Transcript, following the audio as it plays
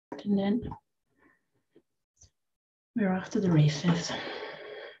start, and then we're off to the races.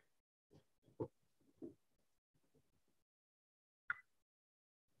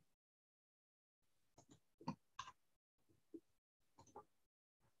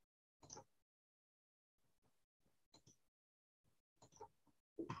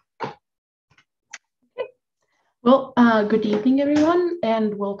 Well, good evening, everyone,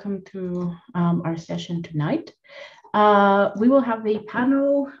 and welcome to our session tonight. We will have a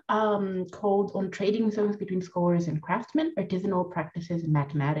panel called On Trading Zones Between Scholars and Craftsmen, Artisanal Practices in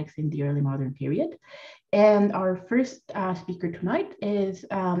Mathematics in the Early Modern Period. And our first speaker tonight is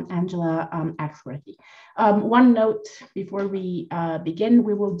Angela Axworthy. One note before we begin,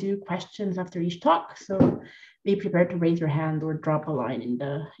 we will do questions after each talk. So be prepared to raise your hand or drop a line in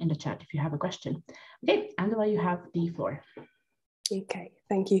the chat if you have a question. Okay, Angela, you have the floor. Okay,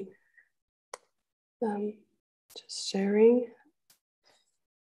 thank you. Just sharing.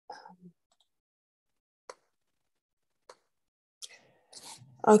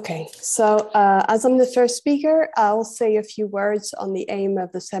 Okay, so as I'm the first speaker, I'll say a few words on the aim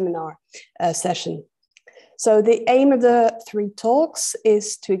of the seminar session. So the aim of the three talks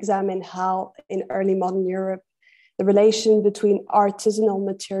is to examine how in early modern Europe, the relation between artisanal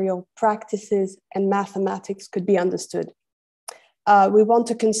material practices and mathematics could be understood. We want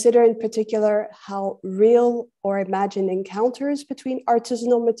to consider in particular how real or imagined encounters between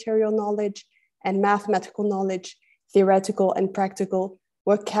artisanal material knowledge and mathematical knowledge, theoretical and practical,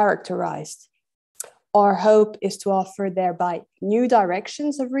 were characterized. Our hope is to offer thereby new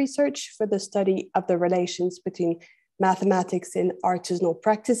directions of research for the study of the relations between mathematics and artisanal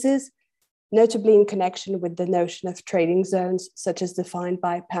practices, notably in connection with the notion of trading zones, such as defined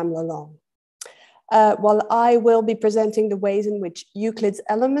by Pamela Long. While I will be presenting the ways in which Euclid's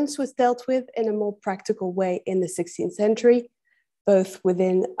Elements was dealt with in a more practical way in the 16th century, both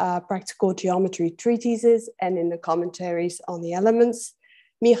within practical geometry treatises and in the commentaries on the Elements,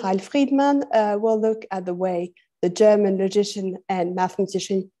 Michael Friedman will look at the way the German logician and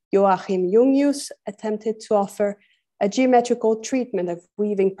mathematician Joachim Jungius attempted to offer a geometrical treatment of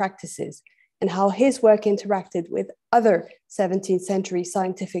weaving practices and how his work interacted with other 17th century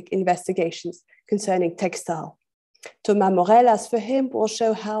scientific investigations concerning textile. Thomas Morel, as for him, will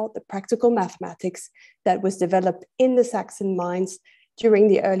show how the practical mathematics that was developed in the Saxon mines during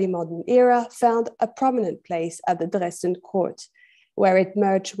the early modern era found a prominent place at the Dresden court, where it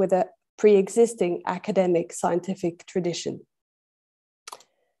merged with a pre-existing academic scientific tradition.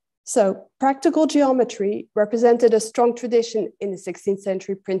 So practical geometry represented a strong tradition in the 16th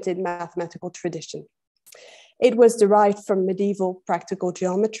century printed mathematical tradition. It was derived from medieval practical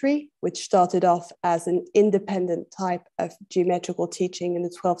geometry, which started off as an independent type of geometrical teaching in the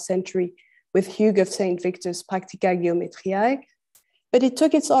 12th century with Hugo of St. Victor's Practica Geometriae, but it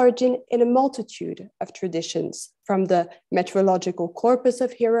took its origin in a multitude of traditions, from the metrological corpus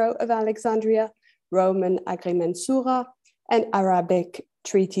of Hero of Alexandria, Roman Agrimensura, and Arabic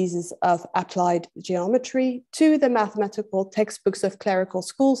treatises of applied geometry, to the mathematical textbooks of clerical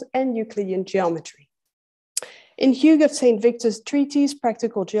schools and Euclidean geometry. In Hugo of St. Victor's treatise,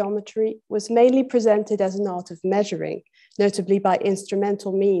 practical geometry was mainly presented as an art of measuring, notably by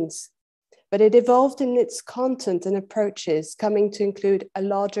instrumental means, but it evolved in its content and approaches, coming to include a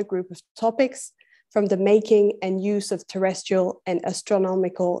larger group of topics, from the making and use of terrestrial and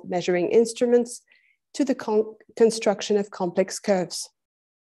astronomical measuring instruments to the construction of complex curves.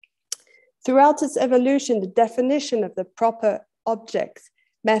 Throughout its evolution, the definition of the proper object,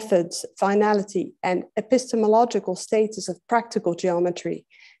 methods, finality, and epistemological status of practical geometry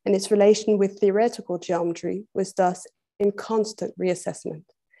and its relation with theoretical geometry was thus in constant reassessment.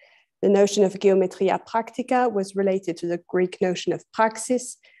 The notion of geometria practica was related to the Greek notion of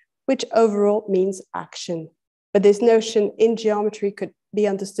praxis, which overall means action. But this notion in geometry could be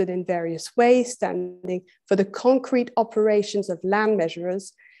understood in various ways, standing for the concrete operations of land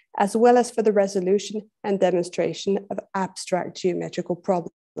measurers, as well as for the resolution and demonstration of abstract geometrical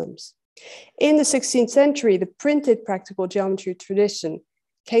problems. In the 16th century, the printed practical geometry tradition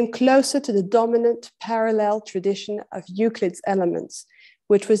came closer to the dominant parallel tradition of Euclid's Elements,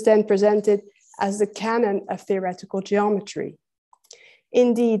 which was then presented as the canon of theoretical geometry.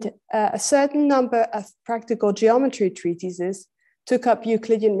 Indeed, a certain number of practical geometry treatises took up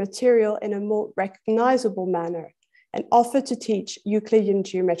Euclidean material in a more recognizable manner and offered to teach Euclidean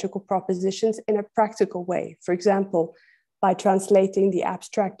geometrical propositions in a practical way, for example, by translating the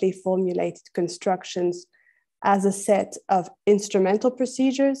abstractly formulated constructions as a set of instrumental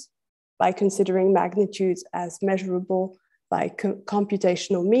procedures, by considering magnitudes as measurable by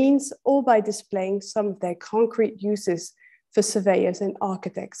computational means, or by displaying some of their concrete uses for surveyors and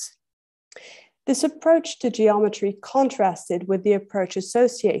architects. This approach to geometry contrasted with the approach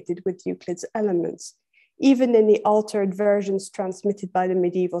associated with Euclid's elements, even in the altered versions transmitted by the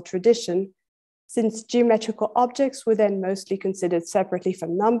medieval tradition, since geometrical objects were then mostly considered separately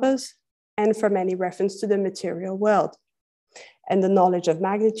from numbers and from any reference to the material world. And the knowledge of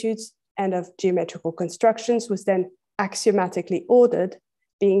magnitudes and of geometrical constructions was then axiomatically ordered,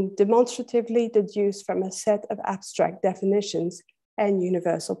 being demonstratively deduced from a set of abstract definitions and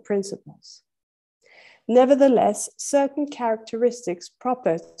universal principles. Nevertheless, certain characteristics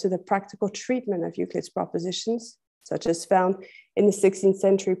proper to the practical treatment of Euclid's propositions, such as found in the 16th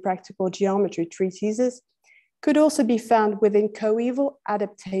century practical geometry treatises, could also be found within coeval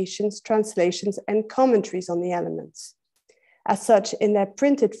adaptations, translations, and commentaries on the elements. As such, in their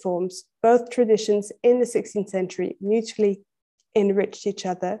printed forms, both traditions in the 16th century mutually enriched each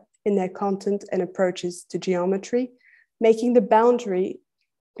other in their content and approaches to geometry, making the boundary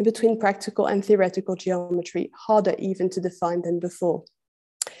between practical and theoretical geometry harder even to define than before.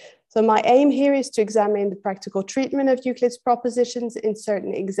 So my aim here is to examine the practical treatment of Euclid's propositions in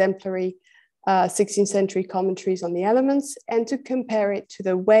certain exemplary 16th century commentaries on the elements, and to compare it to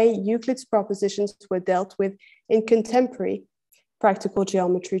the way Euclid's propositions were dealt with in contemporary practical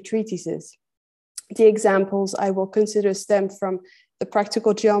geometry treatises. The examples I will consider stem from the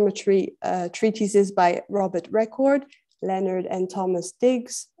practical geometry treatises by Robert Record, Leonard and Thomas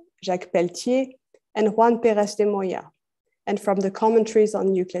Digges, Jacques Pelletier, and Juan Pérez de Moya, and from the commentaries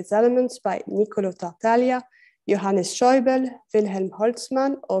on Euclid's elements by Niccolò Tartaglia, Johannes Schäuble, Wilhelm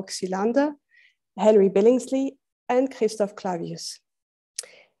Holtzmann, Oxylander, Henry Billingsley, and Christoph Clavius.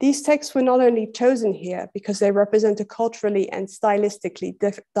 These texts were not only chosen here because they represent a culturally and stylistically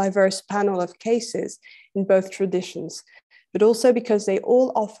diverse panel of cases in both traditions, but also because they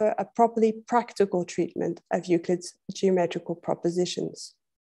all offer a properly practical treatment of Euclid's geometrical propositions.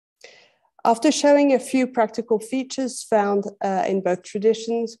 After showing a few practical features found in both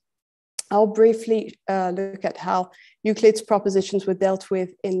traditions, I'll briefly look at how Euclid's propositions were dealt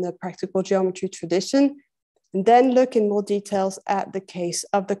with in the practical geometry tradition, and then look in more details at the case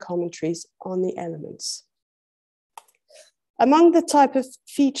of the commentaries on the elements. Among the type of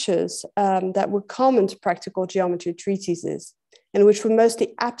features that were common to practical geometry treatises, and which were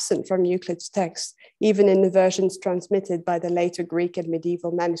mostly absent from Euclid's texts, even in the versions transmitted by the later Greek and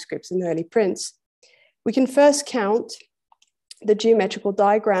medieval manuscripts and early prints, we can first count the geometrical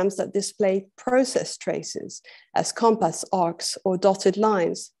diagrams that display process traces as compass arcs or dotted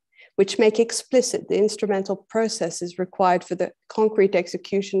lines, which make explicit the instrumental processes required for the concrete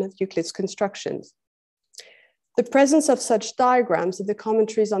execution of Euclid's constructions. The presence of such diagrams in the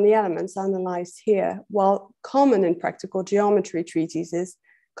commentaries on the elements analyzed here, while common in practical geometry treatises,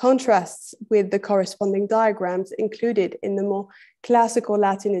 contrasts with the corresponding diagrams included in the more classical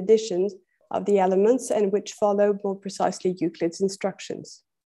Latin editions of the elements and which follow more precisely Euclid's instructions.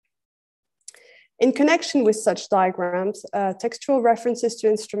 In connection with such diagrams, textual references to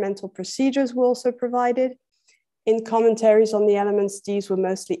instrumental procedures were also provided. In commentaries on the elements, these were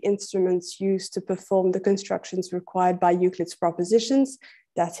mostly instruments used to perform the constructions required by Euclid's propositions,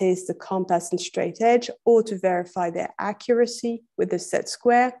 that is, the compass and straight edge, or to verify their accuracy with the set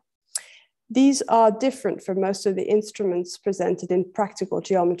square. These are different from most of the instruments presented in practical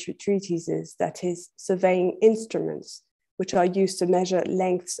geometry treatises, that is, surveying instruments, which are used to measure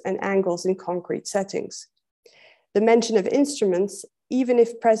lengths and angles in concrete settings. The mention of instruments, even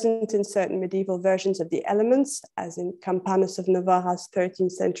if present in certain medieval versions of the elements, as in Campanus of Novara's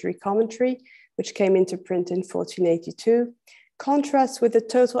 13th century commentary, which came into print in 1482, contrasts with the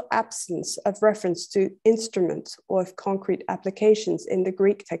total absence of reference to instruments or of concrete applications in the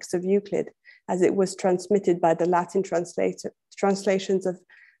Greek text of Euclid, as it was transmitted by the Latin translations of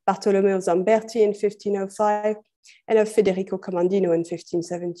Bartolomeo Zamberti in 1505 and of Federico Comandino in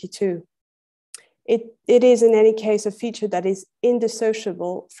 1572. It is in any case a feature that is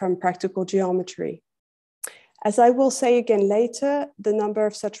indissociable from practical geometry. As I will say again later, the number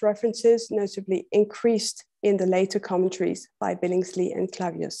of such references notably increased in the later commentaries by Billingsley and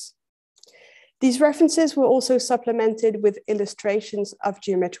Clavius. These references were also supplemented with illustrations of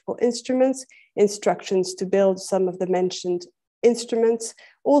geometrical instruments, instructions to build some of the mentioned instruments,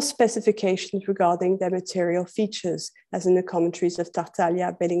 or specifications regarding their material features, as in the commentaries of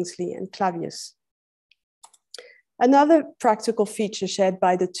Tartaglia, Billingsley, and Clavius. Another practical feature shared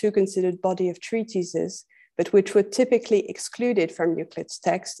by the two considered body of treatises, but which were typically excluded from Euclid's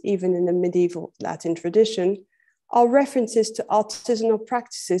text, even in the medieval Latin tradition, are references to artisanal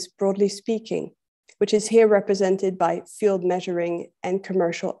practices, broadly speaking, which is here represented by field measuring and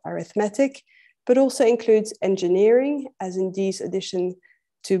commercial arithmetic, but also includes engineering, as in Dee's addition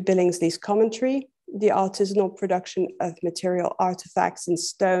to Billingsley's commentary, the artisanal production of material artifacts in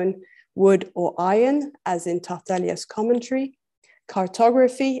stone, wood, or iron, as in Tartaglia's commentary,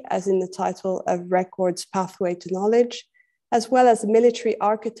 cartography, as in the title of Record's Pathway to Knowledge, as well as military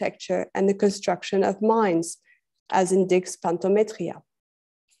architecture and the construction of mines, as in Dick's Pantometria.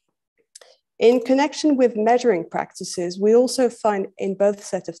 In connection with measuring practices, we also find in both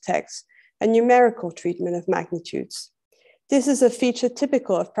sets of texts a numerical treatment of magnitudes. This is a feature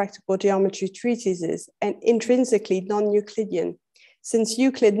typical of practical geometry treatises and intrinsically non-Euclidean, since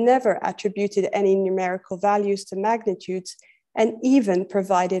Euclid never attributed any numerical values to magnitudes and even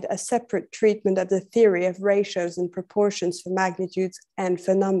provided a separate treatment of the theory of ratios and proportions for magnitudes and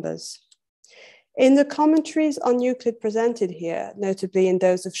for numbers. In the commentaries on Euclid presented here, notably in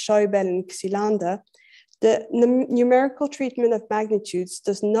those of Schäuble and Xylander, the numerical treatment of magnitudes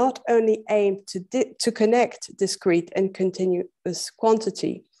does not only aim to connect discrete and continuous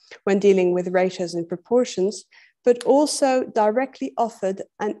quantity when dealing with ratios and proportions, but also directly offered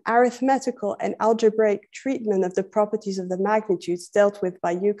an arithmetical and algebraic treatment of the properties of the magnitudes dealt with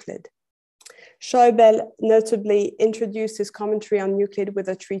by Euclid. Schäuble notably introduced his commentary on Euclid with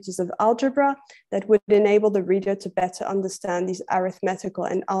a treatise of algebra that would enable the reader to better understand these arithmetical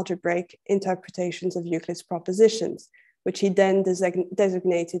and algebraic interpretations of Euclid's propositions, which he then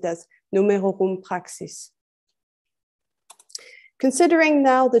designated as numerorum praxis. Considering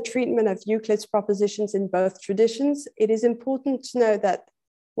now the treatment of Euclid's propositions in both traditions, it is important to know that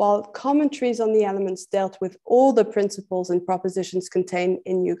while commentaries on the elements dealt with all the principles and propositions contained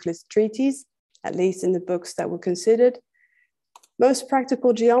in Euclid's treatise, at least in the books that were considered, most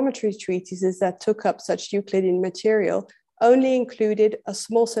practical geometry treatises that took up such Euclidean material only included a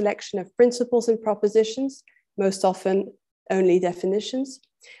small selection of principles and propositions, most often only definitions.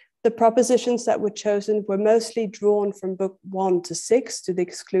 The propositions that were chosen were mostly drawn from book 1 to 6 to the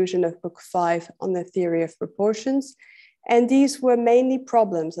exclusion of book 5 on the theory of proportions. And these were mainly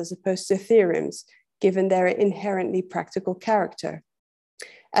problems as opposed to theorems, given their inherently practical character.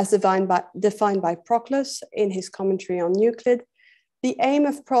 As defined by Proclus in his commentary on Euclid, the aim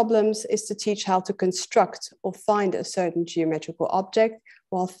of problems is to teach how to construct or find a certain geometrical object,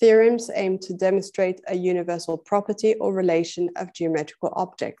 while theorems aim to demonstrate a universal property or relation of geometrical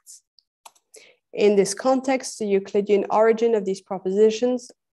objects. In this context, the Euclidean origin of these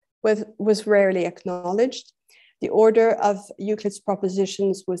propositions was rarely acknowledged. The order of Euclid's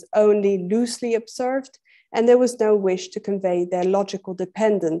propositions was only loosely observed, and there was no wish to convey their logical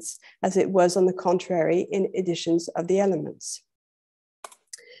dependence, as it was on the contrary in editions of the elements.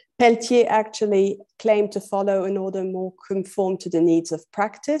 Pelletier actually claimed to follow an order more conform to the needs of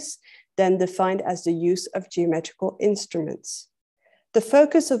practice than defined as the use of geometrical instruments. The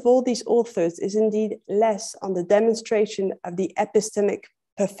focus of all these authors is indeed less on the demonstration of the epistemic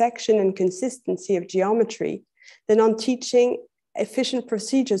perfection and consistency of geometry than on teaching efficient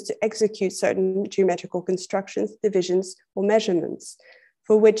procedures to execute certain geometrical constructions, divisions, or measurements,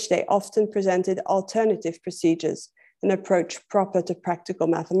 for which they often presented alternative procedures, an approach proper to practical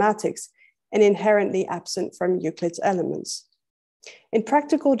mathematics and inherently absent from Euclid's elements. In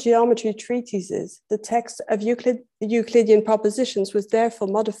practical geometry treatises, the text of Euclidean propositions was therefore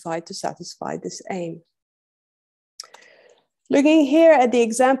modified to satisfy this aim. Looking here at the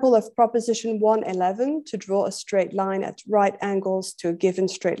example of proposition 111, to draw a straight line at right angles to a given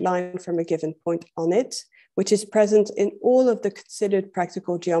straight line from a given point on it, which is present in all of the considered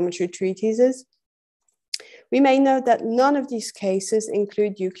practical geometry treatises, we may note that none of these cases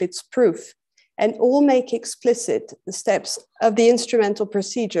include Euclid's proof, and all make explicit the steps of the instrumental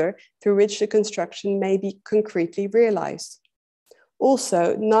procedure through which the construction may be concretely realized.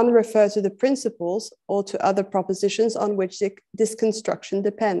 Also, none refer to the principles or to other propositions on which this construction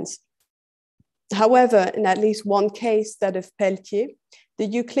depends. However, in at least one case, that of Pelletier, the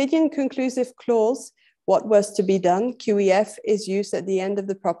Euclidean conclusive clause, what was to be done, QEF, is used at the end of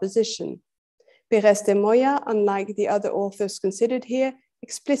the proposition. Pérez de Moya, unlike the other authors considered here,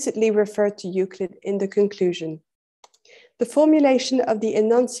 explicitly referred to Euclid in the conclusion. The formulation of the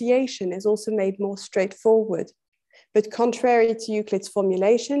enunciation is also made more straightforward. But contrary to Euclid's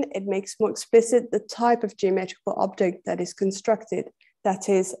formulation, it makes more explicit the type of geometrical object that is constructed, that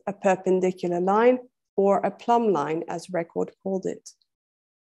is, a perpendicular line or a plumb line, as Record called it.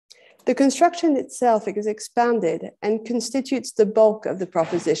 The construction itself is expanded and constitutes the bulk of the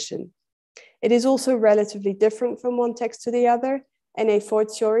proposition. It is also relatively different from one text to the other, and a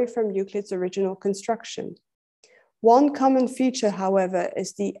fortiori from Euclid's original construction. One common feature, however,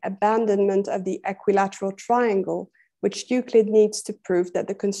 is the abandonment of the equilateral triangle, which Euclid needs to prove that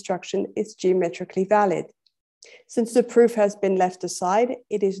the construction is geometrically valid. Since the proof has been left aside,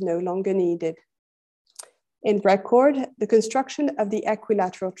 it is no longer needed. In record, the construction of the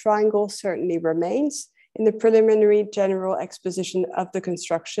equilateral triangle certainly remains in the preliminary general exposition of the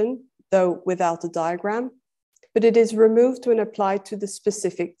construction, though without a diagram, but it is removed when applied to the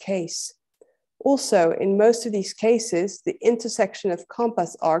specific case. Also, in most of these cases, the intersection of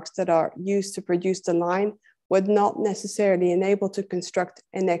compass arcs that are used to produce the line would not necessarily enable to construct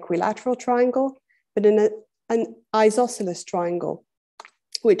an equilateral triangle, but an isosceles triangle,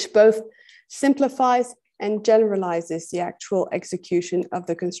 which both simplifies and generalizes the actual execution of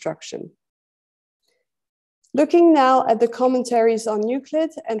the construction. Looking now at the commentaries on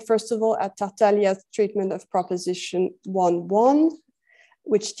Euclid, and first of all at Tartaglia's treatment of proposition 1.1,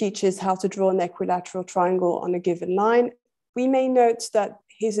 which teaches how to draw an equilateral triangle on a given line, we may note that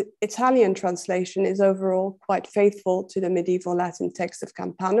his Italian translation is overall quite faithful to the medieval Latin text of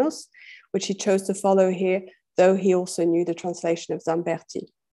Campanos, which he chose to follow here, though he also knew the translation of Zambertti.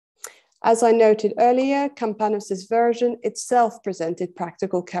 As I noted earlier, Campanos's version itself presented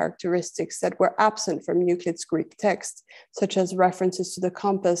practical characteristics that were absent from Euclid's Greek text, such as references to the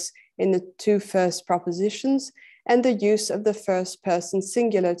compass in the two first propositions and the use of the first person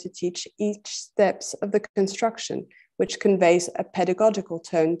singular to teach each steps of the construction, which conveys a pedagogical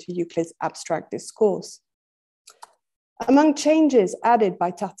tone to Euclid's abstract discourse. Among changes added by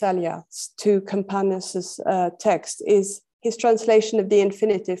Tartaglia to Campanos's text is his translation of the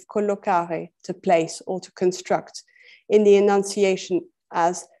infinitive collocare, to place or to construct, in the enunciation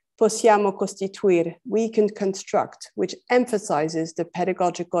as possiamo costituire, we can construct, which emphasizes the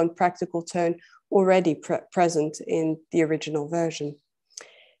pedagogical and practical tone already present in the original version.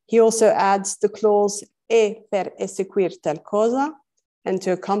 He also adds the clause e per eseguir tal cosa, and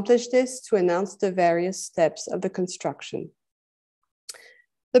to accomplish this, to announce the various steps of the construction.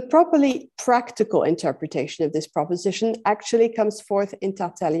 The properly practical interpretation of this proposition actually comes forth in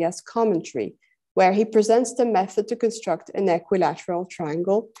Tartaglia's commentary, where he presents the method to construct an equilateral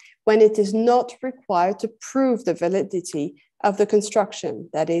triangle when it is not required to prove the validity of the construction,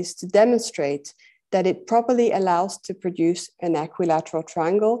 that is, to demonstrate that it properly allows to produce an equilateral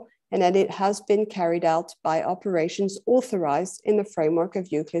triangle and that it has been carried out by operations authorized in the framework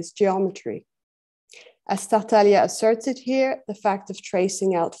of Euclid's geometry. As Tartaglia asserts it here, the fact of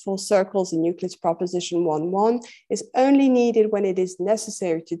tracing out full circles in Euclid's proposition 1.1 is only needed when it is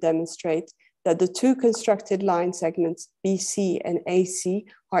necessary to demonstrate that the two constructed line segments BC and AC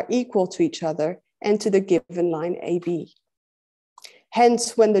are equal to each other and to the given line AB.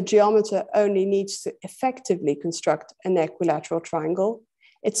 Hence, when the geometer only needs to effectively construct an equilateral triangle,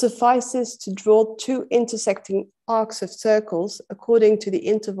 it suffices to draw two intersecting arcs of circles according to the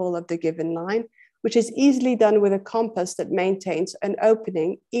interval of the given line, which is easily done with a compass that maintains an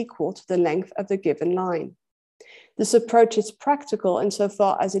opening equal to the length of the given line. This approach is practical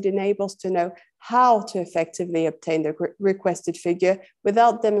insofar as it enables to know how to effectively obtain the requested figure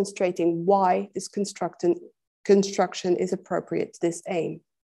without demonstrating why this construction is appropriate to this aim.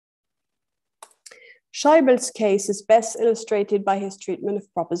 Scheibel's case is best illustrated by his treatment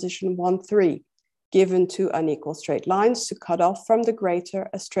of proposition 1.3, given two unequal straight lines to cut off from the greater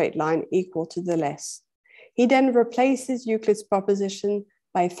a straight line equal to the less. He then replaces Euclid's proposition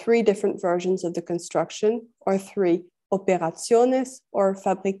by three different versions of the construction, or three operaciones or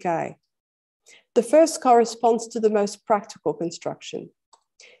fabricae. The first corresponds to the most practical construction.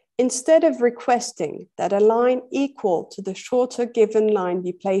 Instead of requesting that a line equal to the shorter given line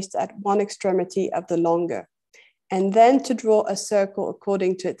be placed at one extremity of the longer, and then to draw a circle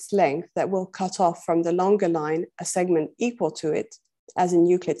according to its length that will cut off from the longer line a segment equal to it, as in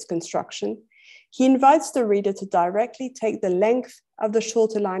Euclid's construction, he invites the reader to directly take the length of the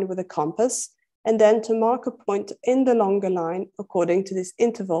shorter line with a compass, and then to mark a point in the longer line according to this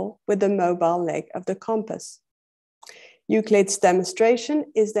interval with the mobile leg of the compass. Euclid's demonstration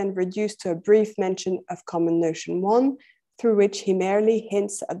is then reduced to a brief mention of common notion 1, through which he merely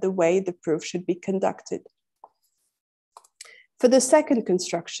hints at the way the proof should be conducted. For the second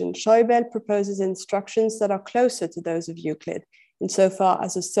construction, Scheibel proposes instructions that are closer to those of Euclid, insofar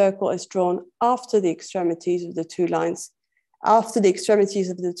as a circle is drawn after the extremities of the two lines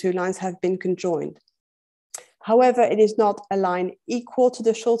have been conjoined. However, it is not a line equal to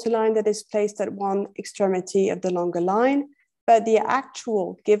the shorter line that is placed at one extremity of the longer line, but the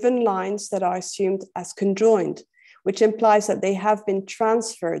actual given lines that are assumed as conjoined, which implies that they have been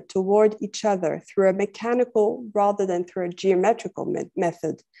transferred toward each other through a mechanical rather than through a geometrical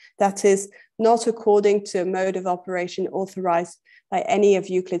method, that is, not according to a mode of operation authorized by any of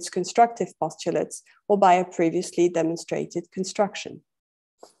Euclid's constructive postulates or by a previously demonstrated construction.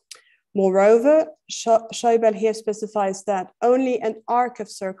 Moreover, Schäuble here specifies that only an arc of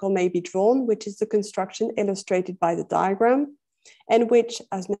circle may be drawn, which is the construction illustrated by the diagram, and which,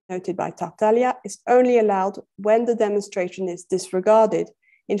 as noted by Tartaglia, is only allowed when the demonstration is disregarded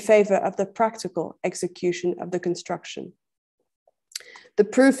in favor of the practical execution of the construction. The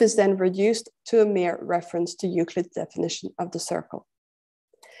proof is then reduced to a mere reference to Euclid's definition of the circle.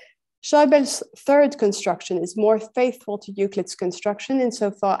 Schäuble's third construction is more faithful to Euclid's construction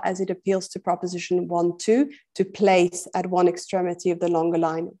insofar as it appeals to proposition 1-2 to place at one extremity of the longer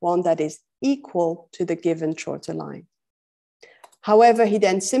line one that is equal to the given shorter line. However, he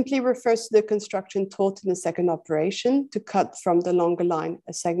then simply refers to the construction taught in the second operation to cut from the longer line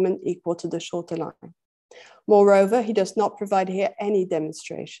a segment equal to the shorter line. Moreover, he does not provide here any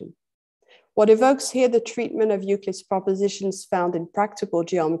demonstration. What evokes here the treatment of Euclid's propositions found in practical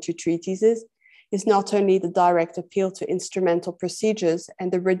geometry treatises is not only the direct appeal to instrumental procedures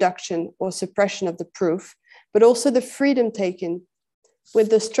and the reduction or suppression of the proof, but also the freedom taken with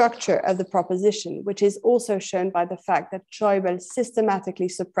the structure of the proposition, which is also shown by the fact that Schäuble systematically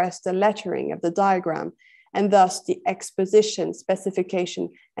suppressed the lettering of the diagram and thus the exposition, specification,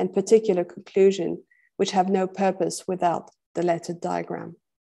 and particular conclusion, which have no purpose without the lettered diagram.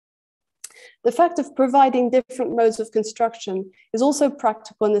 The fact of providing different modes of construction is also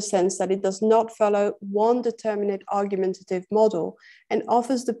practical in the sense that it does not follow one determinate argumentative model and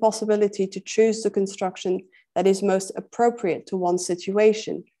offers the possibility to choose the construction that is most appropriate to one's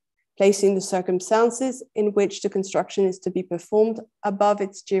situation, placing the circumstances in which the construction is to be performed above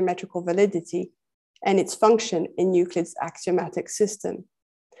its geometrical validity and its function in Euclid's axiomatic system.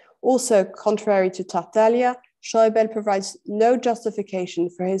 Also, contrary to Tartaglia, Schäuble provides no justification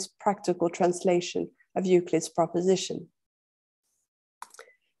for his practical translation of Euclid's proposition.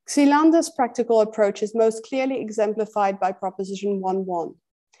 Xylander's practical approach is most clearly exemplified by proposition 1-1.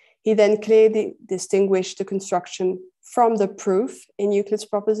 He then clearly distinguished the construction from the proof in Euclid's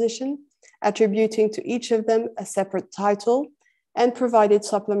proposition, attributing to each of them a separate title, and provided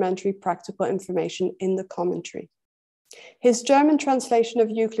supplementary practical information in the commentary. His German translation of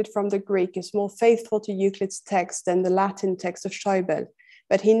Euclid from the Greek is more faithful to Euclid's text than the Latin text of Schäuble,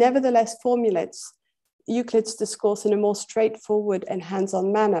 but he nevertheless formulates Euclid's discourse in a more straightforward and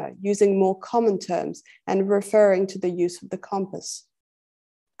hands-on manner, using more common terms and referring to the use of the compass.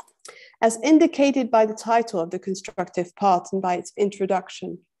 As indicated by the title of the constructive part and by its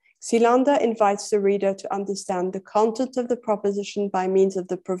introduction, Xylander invites the reader to understand the content of the proposition by means of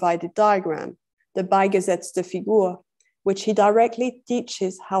the provided diagram, the beigesetzte Figur, which he directly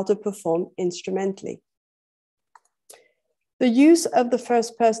teaches how to perform instrumentally. The use of the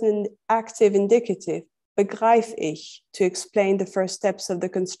first person active indicative, begreif ich, to explain the first steps of the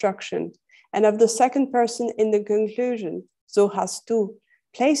construction, and of the second person in the conclusion, so hast du,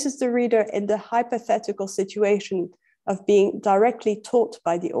 places the reader in the hypothetical situation of being directly taught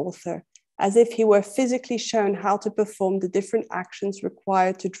by the author, as if he were physically shown how to perform the different actions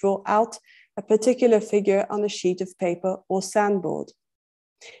required to draw out a particular figure on a sheet of paper or sandboard.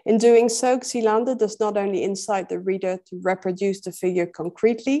 In doing so, Xylander does not only incite the reader to reproduce the figure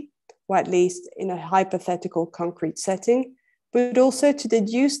concretely, or at least in a hypothetical concrete setting, but also to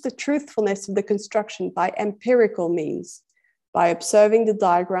deduce the truthfulness of the construction by empirical means, by observing the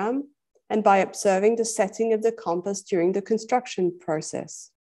diagram and by observing the setting of the compass during the construction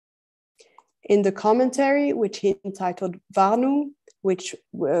process. In the commentary, which he entitled Warnung, which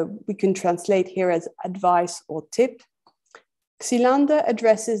we can translate here as advice or tip, Xylander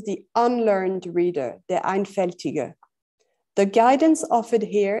addresses the unlearned reader, der Einfältige. The guidance offered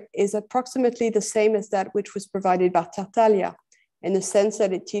here is approximately the same as that which was provided by Tartaglia, in the sense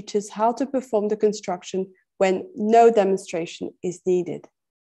that it teaches how to perform the construction when no demonstration is needed.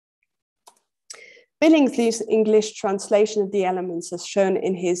 Billingsley's English translation of the elements, as shown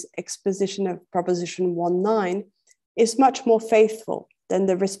in his exposition of proposition 1-9, is much more faithful than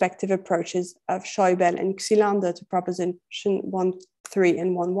the respective approaches of Schäuble and Xylander to proposition 1-3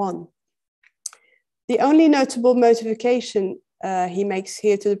 and 1-1. The only notable modification he makes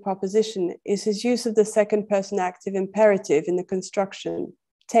here to the proposition is his use of the second person active imperative in the construction,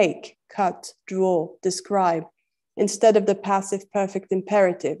 take, cut, draw, describe, instead of the passive perfect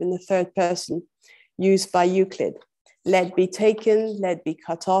imperative in the third person used by Euclid. Let be taken, let be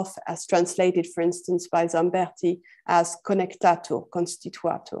cut off, as translated, for instance, by Zamberti as connectatur,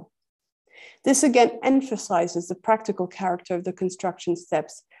 constituatur. This again emphasizes the practical character of the construction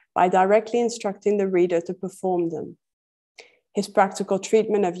steps by directly instructing the reader to perform them. His practical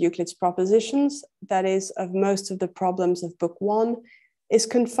treatment of Euclid's propositions, that is, of most of the problems of Book 1, is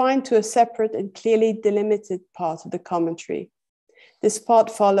confined to a separate and clearly delimited part of the commentary. This part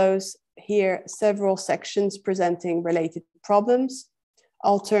follows here several sections presenting related problems,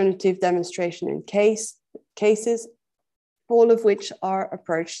 alternative demonstration and cases, all of which are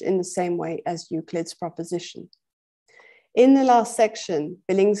approached in the same way as Euclid's proposition. In the last section,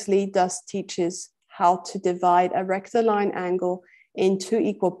 Billingsley thus teaches how to divide a rectilinear angle in two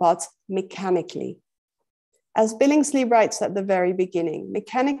equal parts mechanically. As Billingsley writes at the very beginning,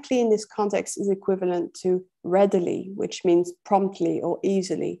 mechanically in this context is equivalent to readily, which means promptly or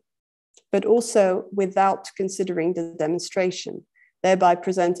easily, but also without considering the demonstration, thereby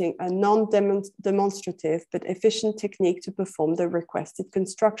presenting a non-demonstrative but efficient technique to perform the requested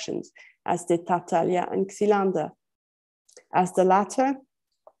constructions, as did Tartaglia and Xylander. As the latter,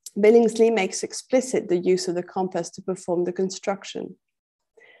 Billingsley makes explicit the use of the compass to perform the construction.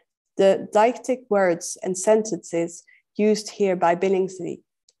 The deictic words and sentences used here by Billingsley,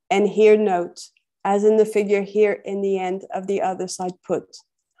 and here note, as in the figure here in the end of the other side put,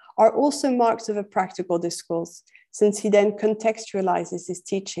 are also marks of a practical discourse, since he then contextualizes his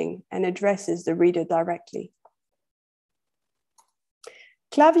teaching and addresses the reader directly.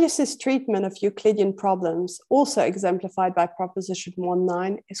 Clavius's treatment of Euclidean problems, also exemplified by Proposition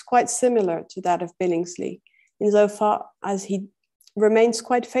 1.9, is quite similar to that of Billingsley, insofar as he remains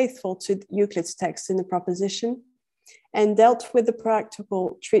quite faithful to Euclid's text in the proposition and dealt with the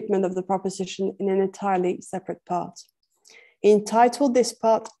practical treatment of the proposition in an entirely separate part. He entitled this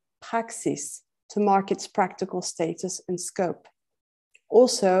part Praxis, to mark its practical status and scope.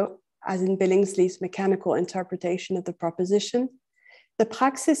 Also, as in Billingsley's mechanical interpretation of the proposition, the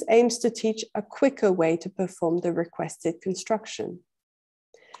praxis aims to teach a quicker way to perform the requested construction.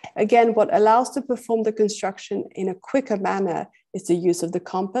 Again, what allows to perform the construction in a quicker manner is the use of the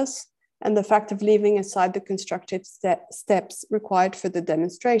compass and the fact of leaving aside the constructive steps required for the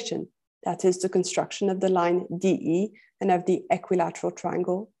demonstration, that is the construction of the line DE and of the equilateral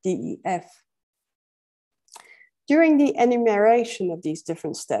triangle DEF. During the enumeration of these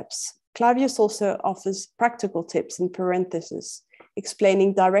different steps, Clavius also offers practical tips in parentheses,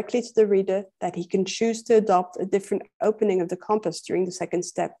 explaining directly to the reader that he can choose to adopt a different opening of the compass during the second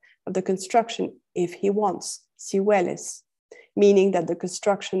step of the construction if he wants, si velis, meaning that the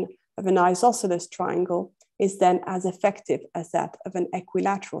construction of an isosceles triangle is then as effective as that of an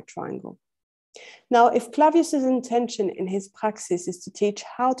equilateral triangle. Now, if Clavius's intention in his praxis is to teach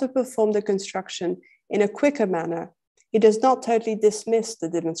how to perform the construction in a quicker manner, he does not totally dismiss the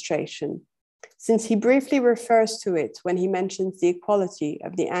demonstration, since he briefly refers to it when he mentions the equality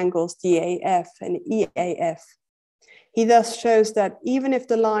of the angles DAF and EAF. He thus shows that even if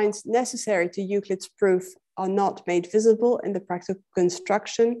the lines necessary to Euclid's proof are not made visible in the practical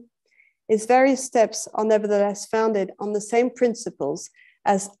construction, its various steps are nevertheless founded on the same principles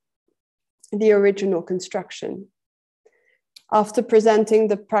as the original construction. After presenting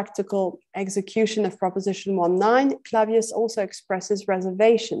the practical execution of Proposition 1.9, Clavius also expresses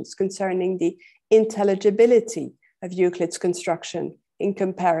reservations concerning the intelligibility of Euclid's construction in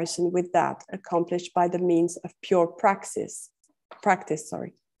comparison with that accomplished by the means of pure practice,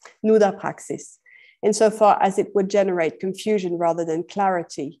 nuda praxis, insofar as it would generate confusion rather than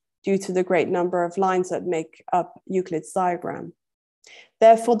clarity due to the great number of lines that make up Euclid's diagram.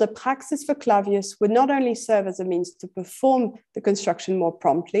 Therefore, the praxis for Clavius would not only serve as a means to perform the construction more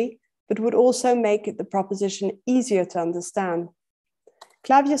promptly, but would also make the proposition easier to understand.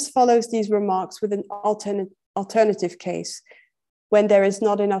 Clavius follows these remarks with an alternative case, when there is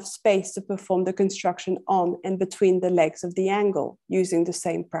not enough space to perform the construction on and between the legs of the angle, using the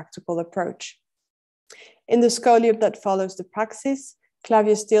same practical approach. In the scholium that follows the praxis,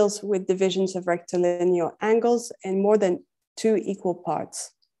 Clavius deals with divisions of rectilinear angles in more than two equal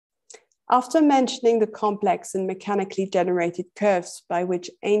parts. After mentioning the complex and mechanically generated curves by which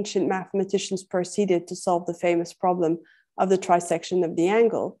ancient mathematicians proceeded to solve the famous problem of the trisection of the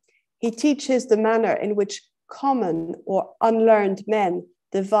angle, he teaches the manner in which common or unlearned men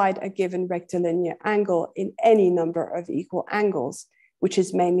divide a given rectilinear angle in any number of equal angles, which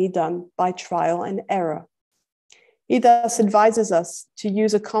is mainly done by trial and error. He thus advises us to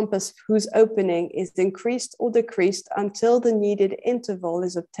use a compass whose opening is increased or decreased until the needed interval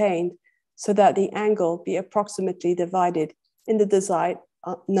is obtained, so that the angle be approximately divided in the desired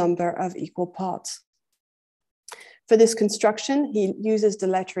number of equal parts. For this construction, he uses the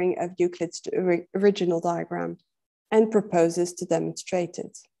lettering of Euclid's original diagram and proposes to demonstrate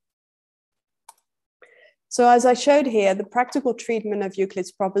it. So as I showed here, the practical treatment of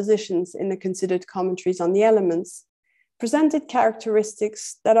Euclid's propositions in the considered commentaries on the elements presented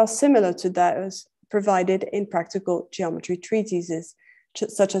characteristics that are similar to those provided in practical geometry treatises,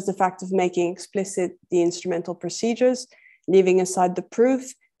 such as the fact of making explicit the instrumental procedures, leaving aside the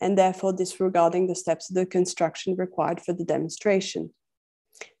proof, and therefore disregarding the steps of the construction required for the demonstration.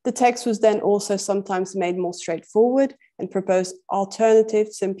 The text was then also sometimes made more straightforward and proposed alternative,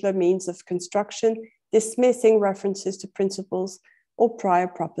 simpler means of construction, dismissing references to principles or prior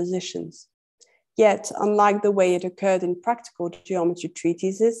propositions. Yet, unlike the way it occurred in practical geometry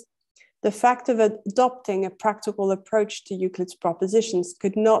treatises, the fact of adopting a practical approach to Euclid's propositions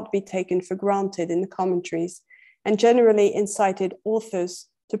could not be taken for granted in the commentaries, and generally incited authors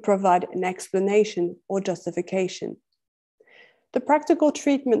to provide an explanation or justification. The practical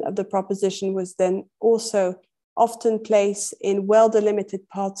treatment of the proposition was then also often placed in well-delimited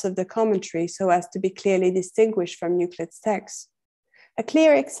parts of the commentary so as to be clearly distinguished from Euclid's text. A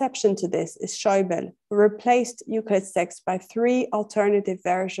clear exception to this is Schäuble, who replaced Euclid's text by 3 alternative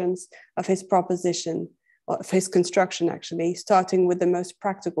versions of his proposition, of his construction actually, starting with the most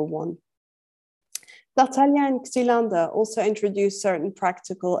practical one. Tartaglia and Xylander also introduced certain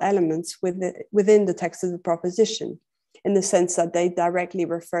practical elements within the text of the proposition, in the sense that they directly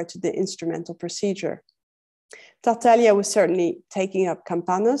refer to the instrumental procedure. Tartaglia was certainly taking up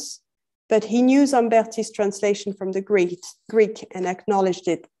campanos, but he knew Zambertti's translation from the Greek and acknowledged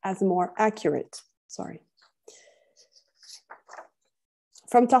it as more accurate.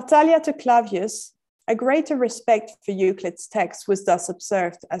 From Tartaglia to Clavius, a greater respect for Euclid's text was thus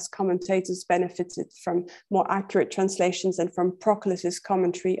observed as commentators benefited from more accurate translations and from Proclus's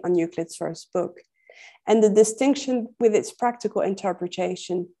commentary on Euclid's first book. And the distinction with its practical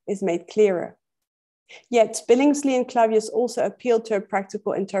interpretation is made clearer. Yet Billingsley and Clavius also appealed to a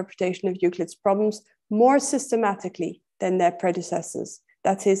practical interpretation of Euclid's problems more systematically than their predecessors,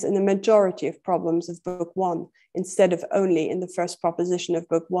 that is, in the majority of problems of Book 1, instead of only in the first proposition of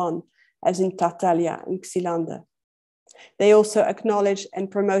Book 1, as in Tartaglia and Xylander. They also acknowledged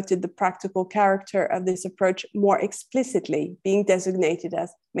and promoted the practical character of this approach more explicitly, being designated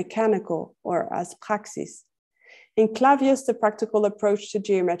as mechanical or as praxis. In Clavius, the practical approach to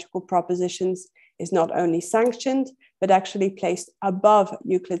geometrical propositions is not only sanctioned, but actually placed above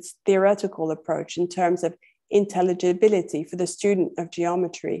Euclid's theoretical approach in terms of intelligibility for the student of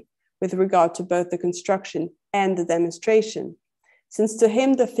geometry, with regard to both the construction and the demonstration, since to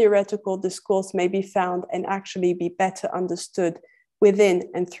him the theoretical discourse may be found and actually be better understood within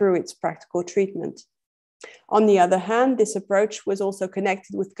and through its practical treatment. On the other hand, this approach was also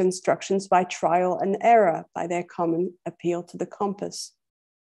connected with constructions by trial and error, by their common appeal to the compass.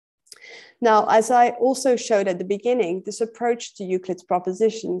 Now, as I also showed at the beginning, this approach to Euclid's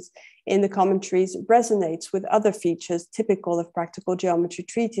propositions in the commentaries resonates with other features typical of practical geometry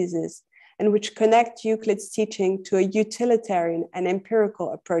treatises, and which connect Euclid's teaching to a utilitarian and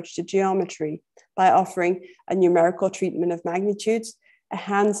empirical approach to geometry by offering a numerical treatment of magnitudes, a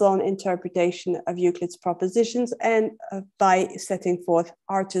hands-on interpretation of Euclid's propositions, and by setting forth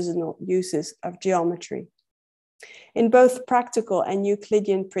artisanal uses of geometry. In both practical and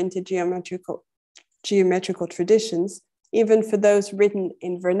Euclidean printed geometrical traditions, even for those written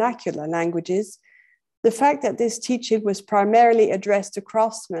in vernacular languages, the fact that this teaching was primarily addressed to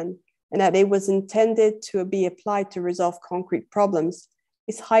craftsmen and that it was intended to be applied to resolve concrete problems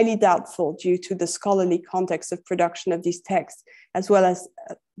is highly doubtful due to the scholarly context of production of these texts, as well as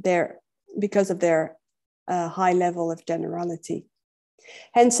because of their high level of generality.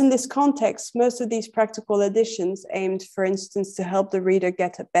 Hence, in this context, most of these practical editions aimed, for instance, to help the reader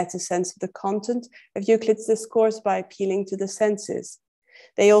get a better sense of the content of Euclid's discourse by appealing to the senses.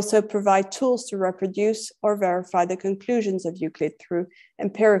 They also provide tools to reproduce or verify the conclusions of Euclid through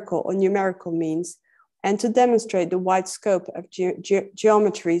empirical or numerical means, and to demonstrate the wide scope of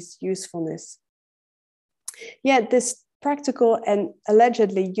geometry's usefulness. Yet this practical and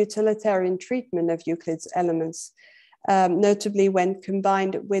allegedly utilitarian treatment of Euclid's elements, notably when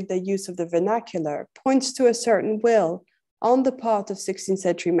combined with the use of the vernacular, points to a certain will on the part of 16th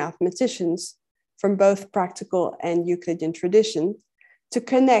century mathematicians from both practical and Euclidean tradition to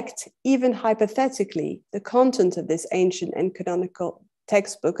connect, even hypothetically, the content of this ancient and canonical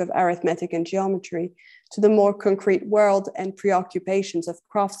textbook of arithmetic and geometry to the more concrete world and preoccupations of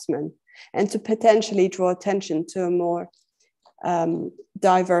craftsmen, and to potentially draw attention to a more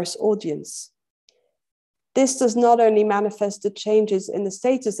diverse audience. This does not only manifest the changes in the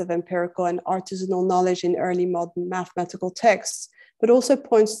status of empirical and artisanal knowledge in early modern mathematical texts, but also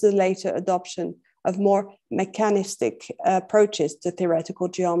points to the later adoption of more mechanistic approaches to theoretical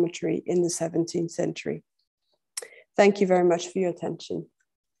geometry in the 17th century. Thank you very much for your attention.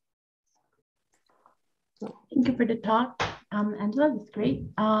 Thank you for the talk, Angela. That's great.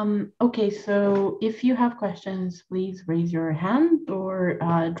 Okay, so if you have questions, please raise your hand or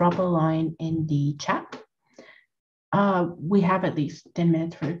drop a line in the chat. We have at least 10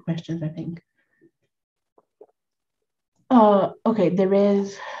 minutes for questions, I think. Okay, there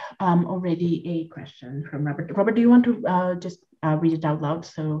is already a question from Robert. Robert, do you want to just read it out loud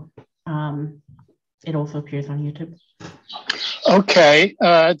so it also appears on YouTube? Okay,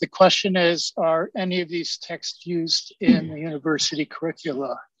 the question is, are any of these texts used in the university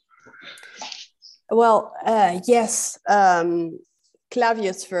curricula? Well, yes.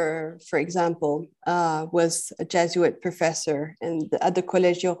 Clavius, for example, was a Jesuit professor at the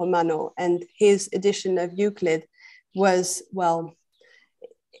Collegio Romano, and his edition of Euclid was, well,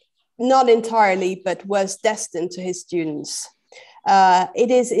 not entirely, but was destined to his students.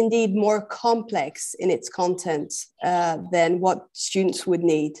 It is indeed more complex in its content than what students would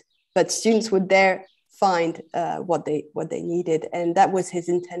need, but students would there find what they needed, and that was his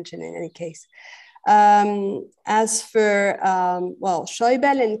intention in any case. As for well,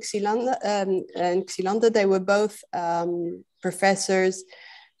 Scheubel and Xylander, they were both professors,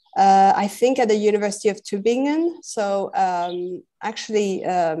 I think, at the University of Tübingen. So actually,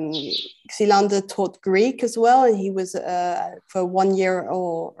 Xylander taught Greek as well, and he was for 1 year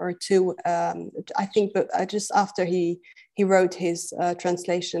or two, I think, but just after he wrote his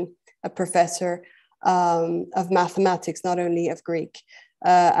translation, a professor of mathematics, not only of Greek.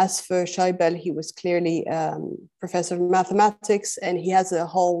 As for Scheubel, he was clearly professor of mathematics, and he has a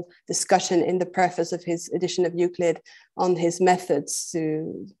whole discussion in the preface of his edition of Euclid on his methods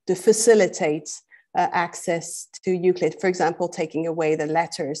to facilitate access to Euclid. For example, taking away the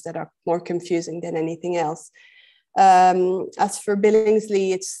letters that are more confusing than anything else. As for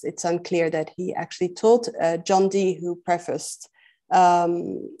Billingsley, it's unclear that he actually taught. John Dee, who prefaced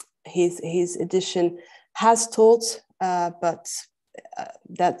his edition, has taught, but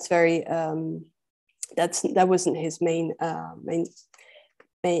that's very that wasn't his main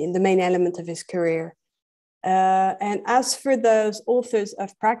element of his career. And as for those authors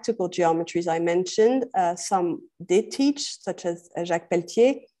of practical geometries I mentioned, some did teach, such as Jacques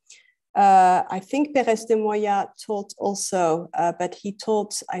Pelletier. I think Pérez de Moya taught also, but he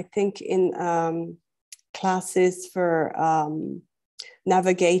taught, I think, in classes for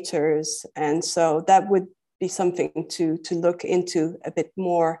navigators, and so that would be something to look into a bit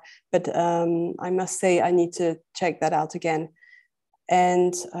more, but I must say I need to check that out again.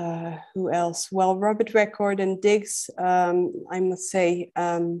 And who else? Well, Robert Record and Diggs, I must say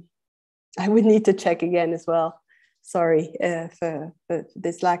I would need to check again as well. Sorry for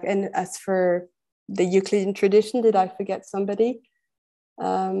this lack. And as for the Euclidean tradition, did I forget somebody?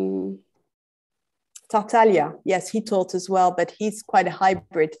 Tartaglia, yes, he taught as well, but he's quite a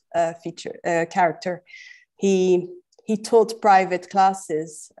hybrid character. He taught private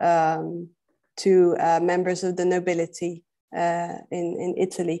classes to members of the nobility in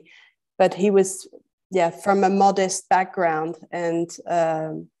Italy, but he was, from a modest background, and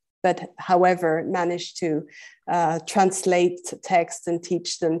but however managed to translate texts and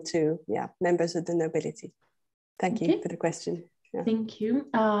teach them to members of the nobility. Thank you for the question. Yeah. Thank you,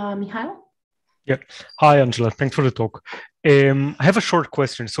 Mihail. Yeah. Hi, Angela. Thanks for the talk. I have a short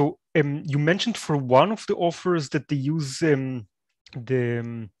question. So you mentioned for one of the authors that they use the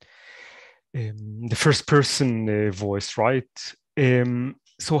first person voice, right?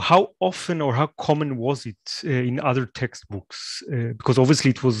 So how often or how common was it in other textbooks? Because obviously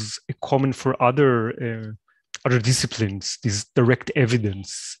it was common for other disciplines, these direct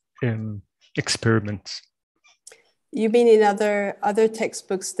evidence experiments. You mean in other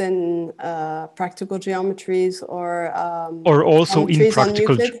textbooks than practical geometries or also in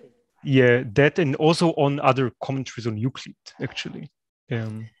practical, that, and also on other commentaries on Euclid, actually.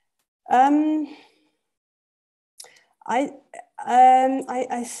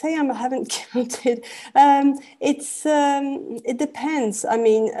 I say I haven't counted. It depends. I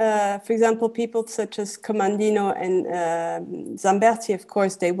mean, for example, people such as Comandino and Zamberti, of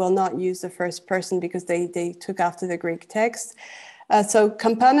course, they will not use the first person because they took after the Greek text. So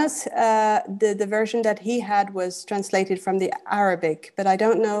Campanas, the version that he had was translated from the Arabic, but I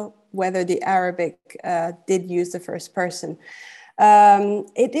don't know whether the Arabic did use the first person.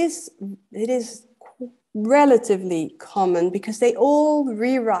 It is relatively common because they all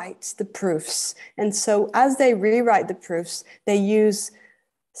rewrite the proofs, and so as they rewrite the proofs, they use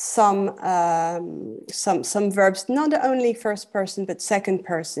some verbs, not only first person but second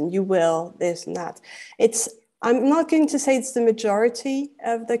person. You will, this and that. It's I'm not going to say it's the majority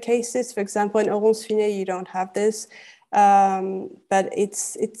of the cases. For example, in Orange Finet, you don't have this, but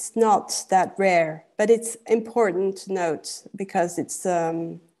it's not that rare. But it's important to note because it's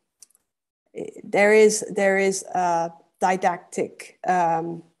there is a didactic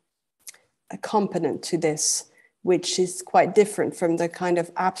a component to this, which is quite different from the kind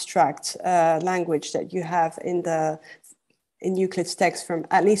of abstract language that you have in Euclid's text, from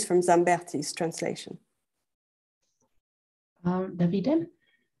at least from Zamberti's translation. Davide?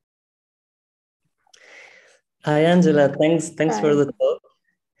 Hi, Angela. Thanks for the talk.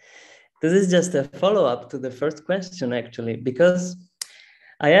 This is just a follow-up to the first question, actually, because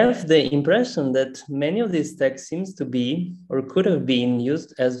I have the impression that many of these texts seems to be or could have been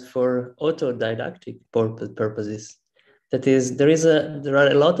used as for autodidactic purposes. That is, there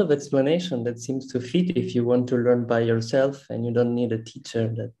are a lot of explanation that seems to fit if you want to learn by yourself and you don't need a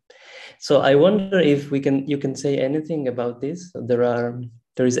teacher. So I wonder if you can say anything about this. There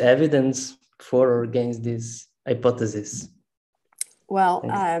is evidence for or against this hypothesis. Well,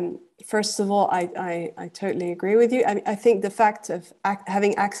 first of all, I totally agree with you. I think the fact of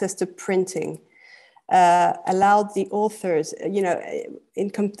having access to printing allowed the authors,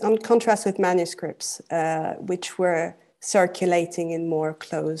 on contrast with manuscripts, which were circulating in more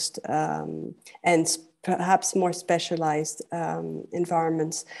closed and perhaps more specialized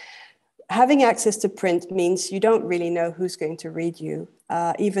environments. Having access to print means you don't really know who's going to read you,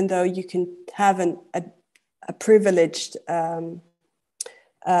 even though you can have a privileged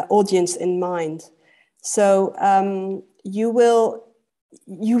audience in mind. So you will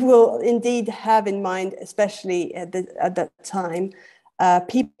indeed have in mind, especially at that time,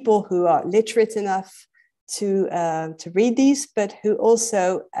 people who are literate enough to read these, but who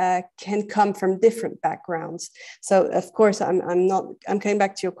also can come from different backgrounds. So of course, I'm coming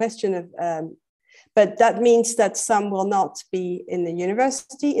back to your question of, but that means that some will not be in the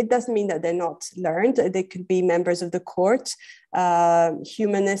university. It doesn't mean that they're not learned. They could be members of the court,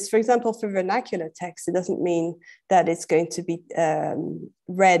 humanists, for example, for vernacular text. It doesn't mean that it's going to be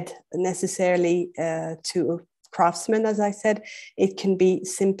read necessarily to craftsmen, as I said. It can be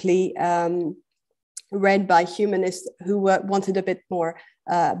simply read by humanists who wanted a bit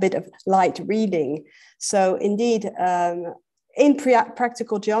of light reading. So indeed, in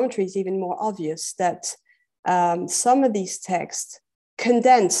practical geometry is even more obvious that some of these texts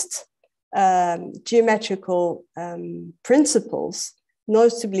condensed geometrical principles,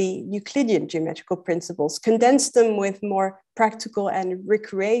 notably Euclidean geometrical principles, condensed them with more practical and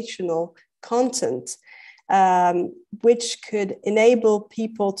recreational content, which could enable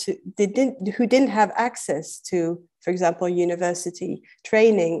people who didn't have access to, for example, university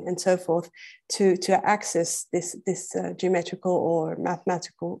training and so forth, to access this geometrical or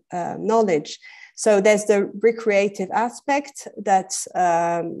mathematical knowledge. So there's the recreative aspect that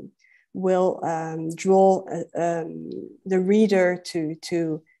will draw the reader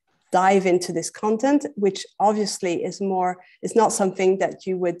to dive into this content, which obviously is not something that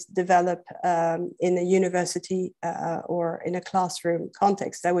you would develop in a university or in a classroom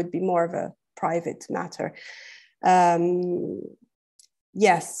context. That would be more of a private matter.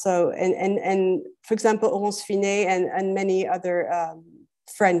 Yes, so and for example, Orange Finet and many other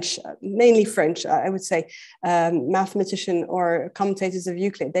French, mainly French, I would say, mathematician or commentators of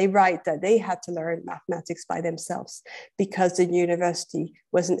Euclid, they write that they had to learn mathematics by themselves because the university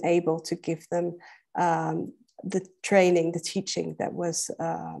wasn't able to give them the training, the teaching that was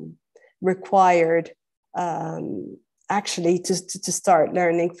required actually to start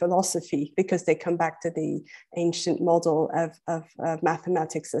learning philosophy, because they come back to the ancient model of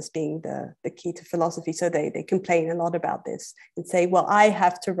mathematics as being the key to philosophy. So they complain a lot about this and say, well, I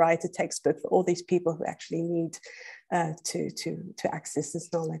have to write a textbook for all these people who actually need to access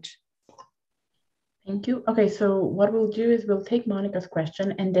this knowledge. Thank you. Okay, so what we'll do is we'll take Monica's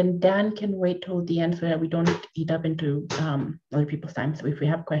question, and then Dan can wait till the end so that we don't eat up into other people's time. So if we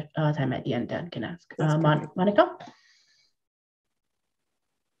have time at the end, Dan can ask. Monica?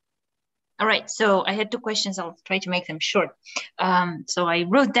 All right, so I had two questions. I'll try to make them short. So I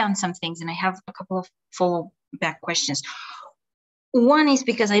wrote down some things and I have a couple of follow-back questions. One is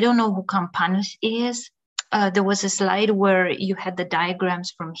because I don't know who Campanus is. There was a slide where you had the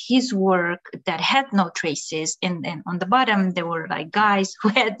diagrams from his work that had no traces, and on the bottom there were like guys who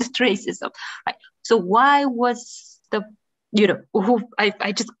had the traces of, right? So why was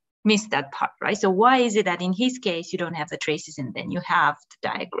I just missed that part, right? So why is it that in his case you don't have the traces and then you have the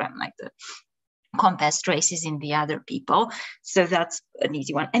diagram, like the compass traces in the other people? So that's an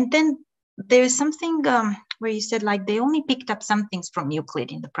easy one. And then there's something where you said like they only picked up some things from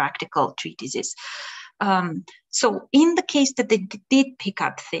Euclid in the practical treatises. So in the case that they did pick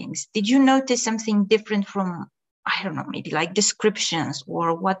up things, did you notice something different from, I don't know, maybe like descriptions,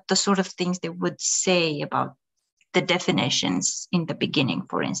 or what the sort of things they would say about the definitions in the beginning,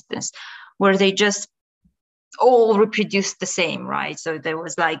 for instance? Were they just all reproduced the same, right? So there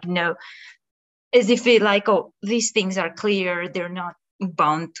was like no, as if it like, oh, these things are clear, they're not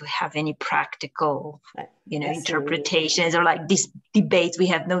bound to have any practical, interpretations, or like this debate, we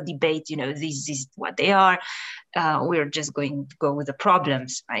have no debate, this is what they are. We're just going to go with the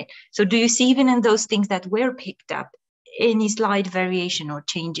problems, right? So do you see, even in those things that were picked up, any slight variation or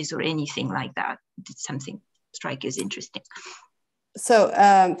changes or anything like that? Did something strike you as interesting? So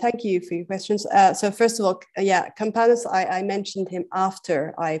thank you for your questions. So first of all, Campanas, I mentioned him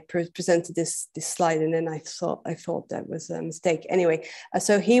after I presented this slide, and then I thought that was a mistake. Anyway,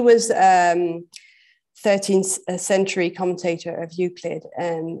 so he was 13th century commentator of Euclid,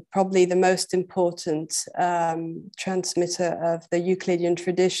 and probably the most important transmitter of the Euclidean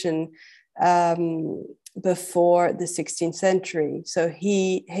tradition before the 16th century. So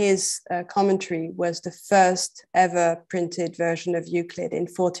his commentary was the first ever printed version of Euclid in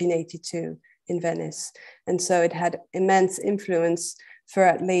 1482 in Venice. And so it had immense influence for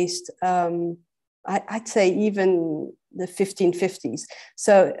at least, I'd say even the 1550s.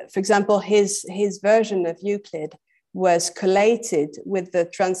 So for example, his version of Euclid was collated with the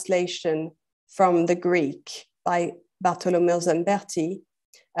translation from the Greek by Bartolomeo Zamberti,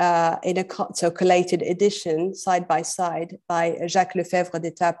 in a collated edition side by side by Jacques Lefebvre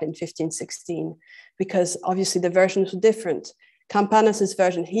d'Etaples in 1516, because obviously the versions were different. Campanas's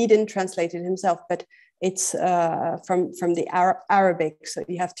version, he didn't translate it himself, but it's from the Arabic, so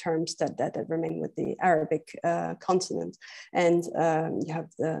you have terms that remain with the Arabic consonant, and you have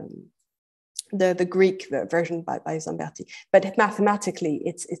the Greek version by Zamberti, but mathematically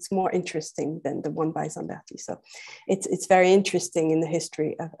it's more interesting than the one by Zamberti. So it's very interesting in the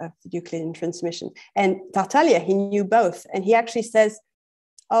history of Euclidean transmission. And Tartaglia, he knew both, and he actually says,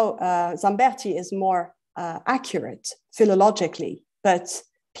 Zamberti is more accurate philologically, but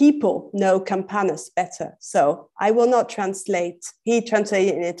people know Campanas better. So I will not translate. He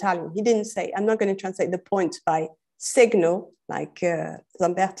translated in Italian. He didn't say, I'm not going to translate the point by signo, like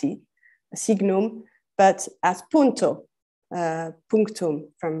Zamberti, signum, but as punto, punctum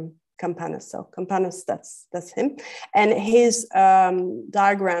from Campanas. So Campanas, that's him. And his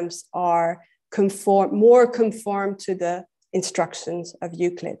diagrams are more conform to the instructions of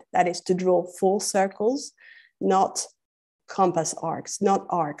Euclid. That is to draw full circles, not compass arcs, not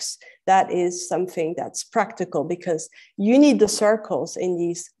arcs. That is something that's practical, because you need the circles in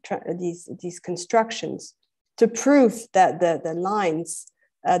these constructions to prove that the lines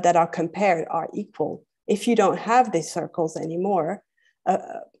that are compared are equal. If you don't have these circles anymore,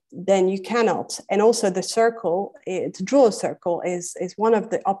 then you cannot. And also the circle, to draw a circle is one of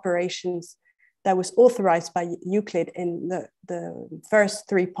the operations that was authorized by Euclid in the first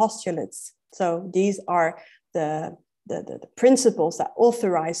three postulates. So these are the principles that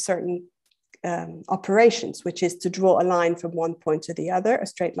authorize certain operations, which is to draw a line from one point to the other, a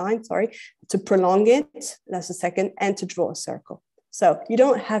straight line, to prolong it, that's the second, and to draw a circle. So you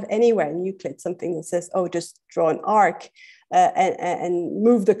don't have anywhere in Euclid something that says, oh, just draw an arc and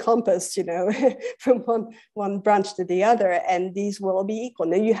move the compass, from one branch to the other, and these will be equal.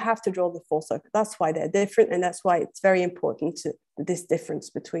 No, you have to draw the full circle. That's why they're different, and that's why it's very important this difference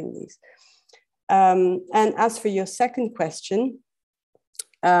between these. And as for your second question,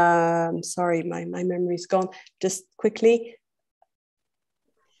 sorry, my memory's gone. Just quickly.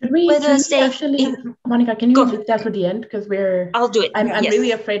 Should we actually, Monica, can you leave that to the end, because I'll do it. I'm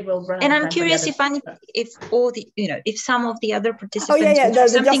really afraid we'll run. And I'm curious if all the, if some of the other participants have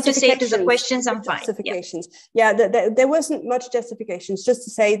something to say to the questions, I'm fine. Justifications. Yeah, there wasn't much justifications. Just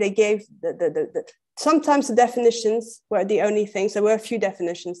to say, they gave sometimes the definitions were the only things. There were a few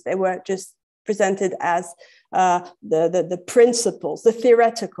definitions. They were just presented as the principles, the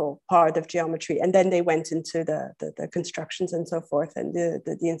theoretical part of geometry, and then they went into the constructions and so forth, and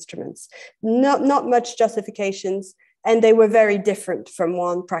the instruments. Not much justifications, and they were very different from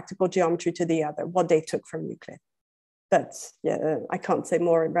one practical geometry to the other, what they took from Euclid. But yeah, I can't say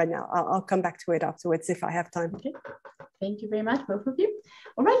more right now. I'll come back to it afterwards if I have time. Okay. Thank you very much, both of you.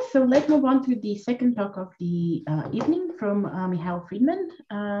 All right, so let's move on to the second talk of the evening from Michael Friedman.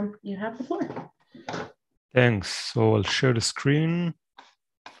 You have the floor. Thanks. So I'll share the screen.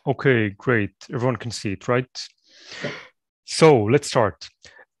 Okay, great. Everyone can see it, right? Yeah. So let's start.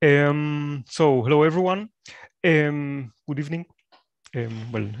 So hello, everyone. Good evening.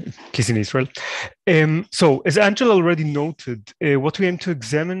 well, at least in Israel. So as Angela already noted, what we aim to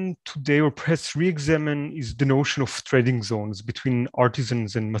examine today, or perhaps re-examine, is the notion of trading zones between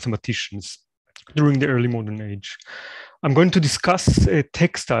artisans and mathematicians during the early modern age. I'm going to discuss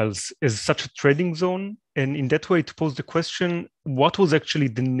textiles as such a trading zone, and in that way to pose the question, what was actually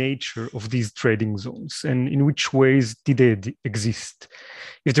the nature of these trading zones, and in which ways did they exist?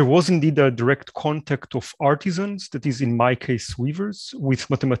 If there was indeed a direct contact of artisans, that is in my case weavers, with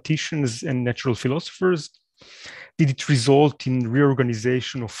mathematicians and natural philosophers, did it result in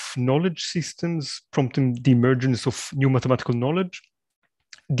reorganization of knowledge systems, prompting the emergence of new mathematical knowledge?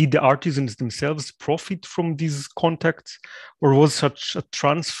 Did the artisans themselves profit from these contacts, or was such a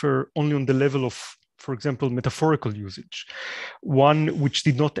transfer only on the level of, for example, metaphorical usage, one which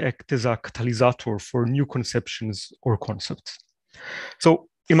did not act as a catalysator for new conceptions or concepts? So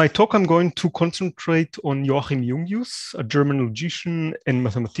in my talk, I'm going to concentrate on Joachim Jungius, a German logician and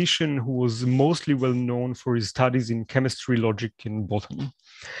mathematician who was mostly well known for his studies in chemistry, logic, and botany.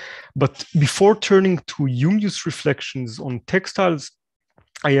 But before turning to Jungius' reflections on textiles,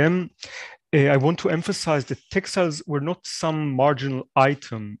 I want to emphasize that textiles were not some marginal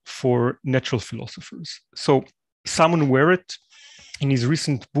item for natural philosophers. So Simon Weret, in his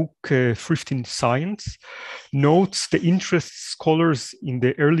recent book, Thrift in Science, notes the interest scholars in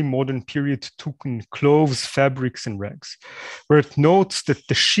the early modern period took in clothes, fabrics, and rags, where it notes that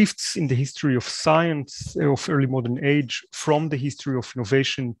the shifts in the history of science of early modern age, from the history of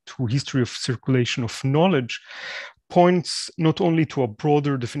innovation to history of circulation of knowledge, points not only to a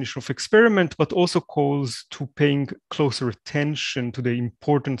broader definition of experiment, but also calls to paying closer attention to the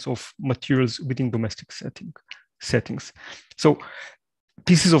importance of materials within domestic settings. So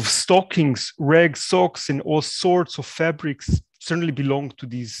pieces of stockings, rags, socks, and all sorts of fabrics certainly belong to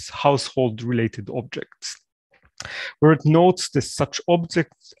these household-related objects, where it notes that such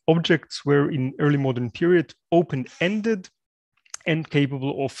objects were in early modern period open-ended and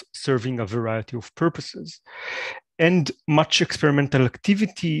capable of serving a variety of purposes. And much experimental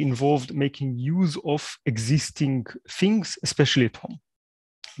activity involved making use of existing things, especially at home,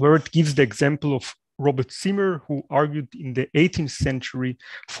 where it gives the example of Robert Zimmer, who argued in the 18th century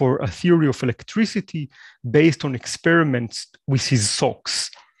for a theory of electricity based on experiments with his socks.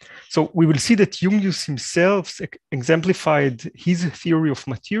 So we will see that Jungius himself exemplified his theory of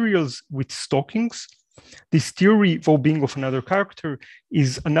materials with stockings. This theory, though being of another character,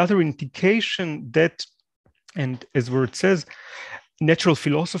 is another indication that, and as Word says, natural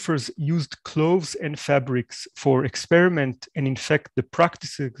philosophers used clothes and fabrics for experiment, and in fact, the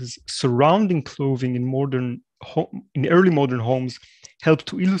practices surrounding clothing in early modern homes help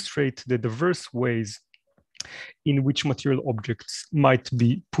to illustrate the diverse ways in which material objects might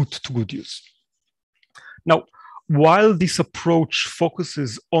be put to good use. Now, while this approach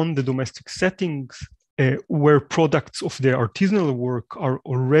focuses on the domestic settings, where products of their artisanal work are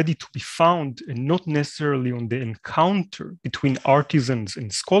already to be found and not necessarily on the encounter between artisans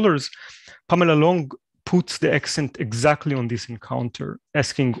and scholars, Pamela Long puts the accent exactly on this encounter,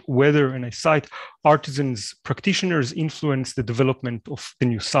 asking whether, and I cite, artisans, practitioners influence the development of the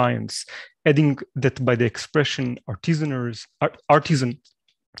new science, adding that by the expression artisan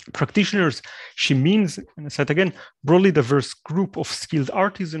practitioners, she means, and I said again, broadly diverse group of skilled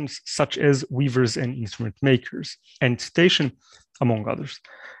artisans such as weavers and instrument makers, and station, among others.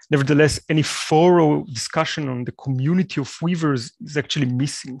 Nevertheless, any thorough discussion on the community of weavers is actually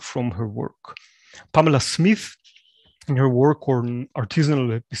missing from her work. Pamela Smith, in her work on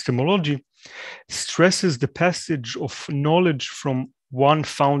artisanal epistemology, stresses the passage of knowledge from one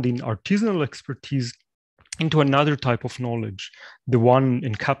found in artisanal expertise into another type of knowledge, the one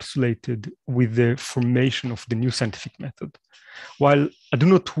encapsulated with the formation of the new scientific method. While I do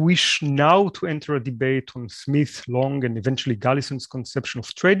not wish now to enter a debate on Smith, Long, and eventually Gallison's conception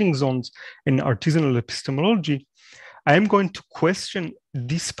of trading zones and artisanal epistemology, I am going to question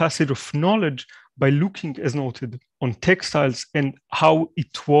this passage of knowledge by looking, as noted, on textiles and how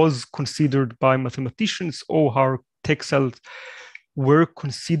it was considered by mathematicians, or how textiles were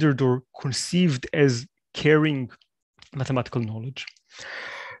considered or conceived as carrying mathematical knowledge.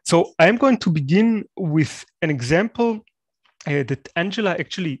 So I'm going to begin with an example that Angela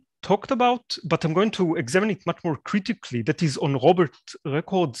actually talked about, but I'm going to examine it much more critically. That is on Robert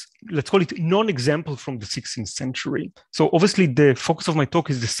records, let's call it non-example from the 16th century. So obviously the focus of my talk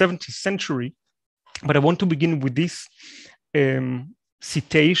is the 17th century, but I want to begin with this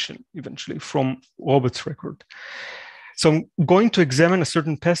citation eventually from Robert's record. So I'm going to examine a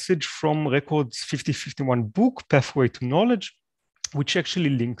certain passage from Records 5051 book, Pathway to Knowledge, which actually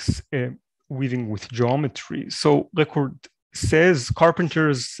links weaving with geometry. So record says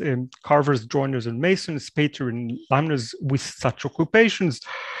carpenters, carvers, joiners, and masons, painter and laminers with such occupations,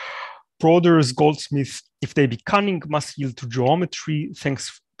 broders, goldsmiths, if they be cunning, must yield to geometry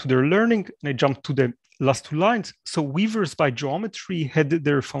thanks to their learning. And I jump to the last two lines. So weavers by geometry had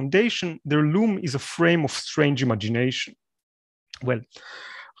their foundation. Their loom is a frame of strange imagination. Well,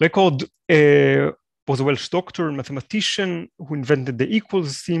 Record was a Welsh doctor and mathematician who invented the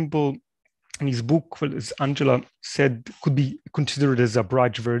equals symbol. And his book, well, as Angela said, could be considered as a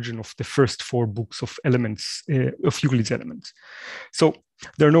abridged version of the first 4 books of elements, of Euclid's Elements. So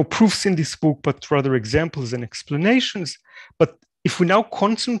there are no proofs in this book, but rather examples and explanations. But if we now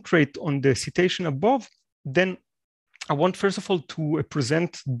concentrate on the citation above, then I want first of all to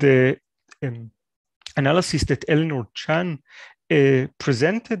present the analysis that Eleanor Chan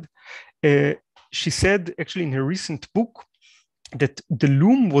presented. She said actually in her recent book that the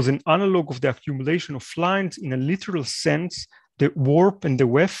loom was an analog of the accumulation of lines in a literal sense, the warp and the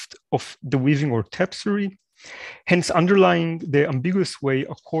weft of the weaving or tapestry, hence underlying the ambiguous way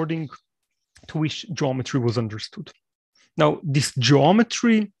according to which geometry was understood. Now, this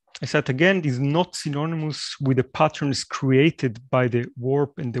geometry, I said again, is not synonymous with the patterns created by the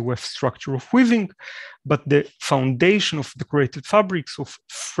warp and the weft structure of weaving, but the foundation of decorated fabrics, of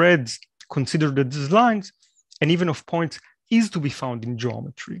threads considered as lines, and even of points, is to be found in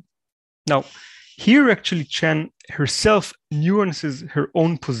geometry. Now, here actually Chan herself nuances her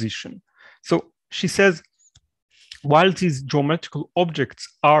own position. So she says, while these geometrical objects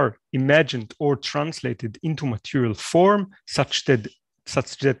are imagined or translated into material form, such that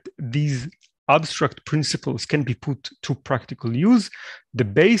these abstract principles can be put to practical use, the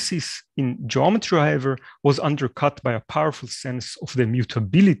basis in geometry, however, was undercut by a powerful sense of the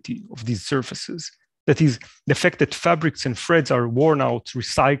mutability of these surfaces. That is, the fact that fabrics and threads are worn out,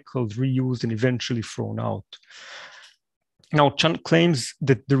 recycled, reused, and eventually thrown out. Now, Chan claims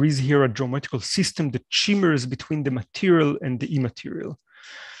that there is here a geometrical system that shimmers between the material and the immaterial.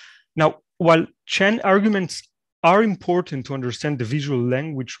 Now, while Chan arguments are important to understand the visual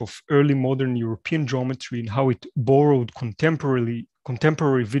language of early modern European geometry and how it borrowed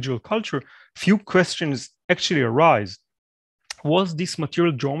contemporary visual culture, few questions actually arise. Was this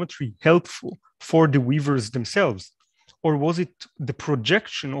material geometry helpful for the weavers themselves? Or was it the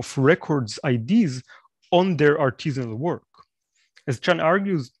projection of records' ideas on their artisanal work? As Chan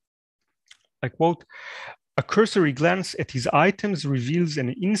argues, I quote, a cursory glance at his items reveals an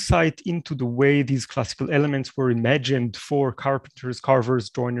insight into the way these classical elements were imagined for carpenters, carvers,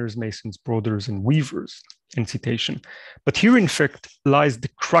 joiners, masons, broders, and weavers, end citation. But here, in fact, lies the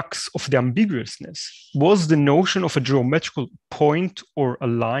crux of the ambiguousness. Was the notion of a geometrical point or a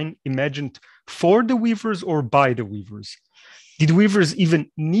line imagined for the weavers or by the weavers? Did weavers even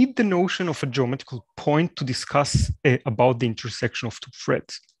need the notion of a geometrical point to discuss about the intersection of two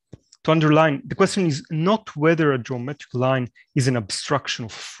threads? To underline, the question is not whether a geometric line is an abstraction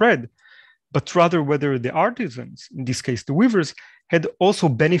of thread, but rather whether the artisans, in this case the weavers, had also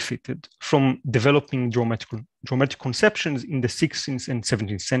benefited from developing geometric conceptions in the 16th and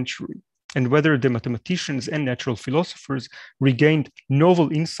 17th century, and whether the mathematicians and natural philosophers regained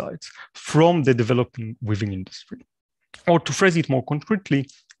novel insights from the developing weaving industry. Or to phrase it more concretely,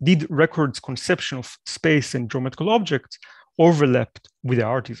 did records' conception of space and geometrical objects overlapped with the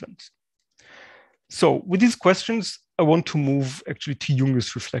artisans? So with these questions, I want to move actually to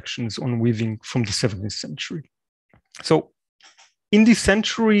Jung's reflections on weaving from the 17th century. So in this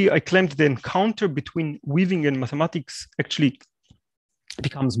century, I claimed the encounter between weaving and mathematics actually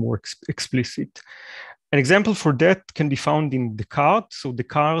becomes more explicit. An example for that can be found in Descartes. So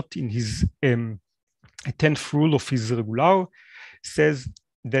Descartes, in his 10th rule of his Regular, says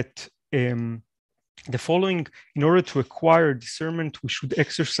that the following: in order to acquire discernment, we should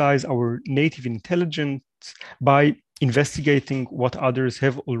exercise our native intelligence by investigating what others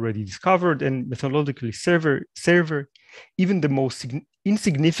have already discovered and methodologically savor even the most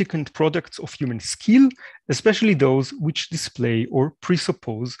insignificant products of human skill, especially those which display or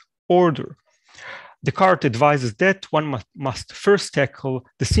presuppose order. Descartes advises that one must first tackle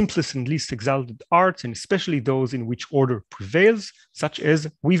the simplest and least exalted arts, and especially those in which order prevails, such as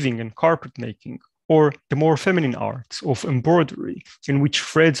weaving and carpet making, or the more feminine arts of embroidery, in which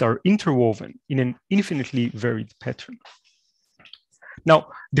threads are interwoven in an infinitely varied pattern. Now,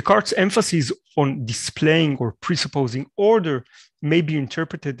 Descartes' emphasis on displaying or presupposing order may be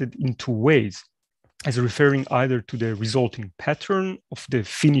interpreted in two ways, as referring either to the resulting pattern of the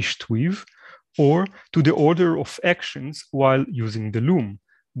finished weave or to the order of actions while using the loom.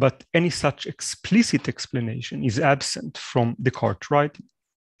 But any such explicit explanation is absent from Descartes' writing.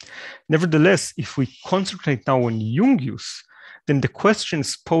 Nevertheless, if we concentrate now on Jungius, then the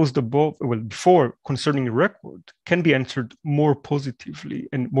questions posed above, before concerning a record can be answered more positively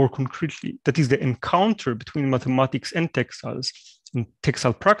and more concretely. That is, the encounter between mathematics and textiles and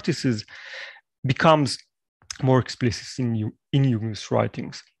textile practices becomes more explicit in Jungius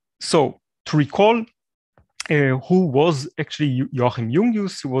writings. So to recall, who was actually Joachim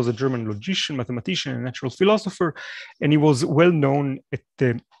Jungius? He was a German logician, mathematician, and natural philosopher, and he was well known at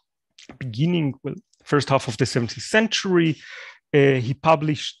the beginning, first half of the 17th century. He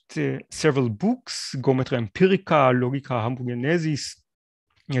published several books, Geometria Empirica, Logica Hamburgiensis,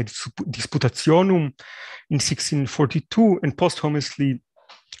 Disputationum in 1642, and posthumously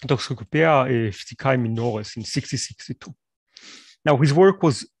Toxicopea Physicae Minores in 1662. Now, his work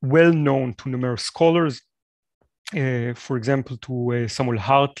was well known to numerous scholars, for example, to Samuel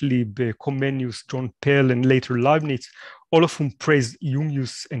Hartlib, Comenius, John Pell, and later Leibniz, all of whom praised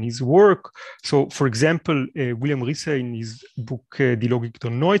Jungius and his work. So, for example, William Risse in his book Die Logik der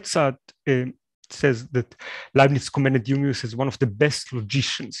Neuzeit says that Leibniz commended Jungius as one of the best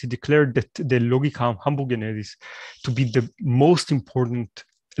logicians. He declared that the Logica Hamburgiensis to be the most important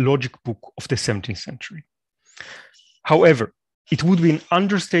logic book of the 17th century. However, it would be an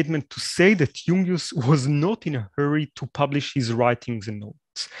understatement to say that Jungius was not in a hurry to publish his writings and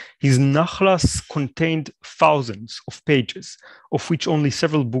notes. His Nachlass contained thousands of pages, of which only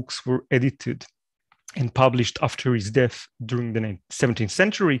several books were edited and published after his death during the 17th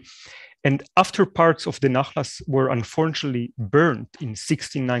century. And after parts of the Nachlass were unfortunately burned in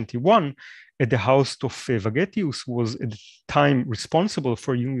 1691 at the house of Vegetius, who was at the time responsible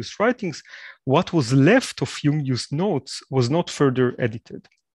for Jungius' writings, what was left of Jungius' notes was not further edited.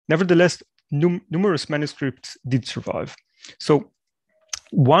 Nevertheless, numerous manuscripts did survive. So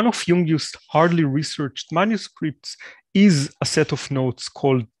one of Jungius' hardly researched manuscripts is a set of notes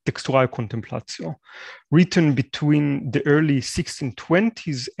called Texturae Contemplatio, written between the early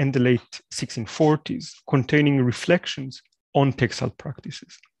 1620s and the late 1640s, containing reflections on textile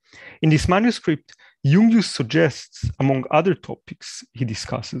practices. In this manuscript, Jungius suggests, among other topics he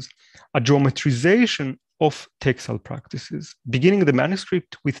discusses, a geometrization of textile practices, beginning the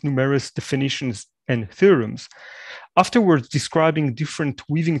manuscript with numerous definitions and theorems, afterwards describing different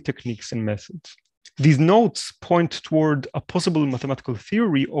weaving techniques and methods. These notes point toward a possible mathematical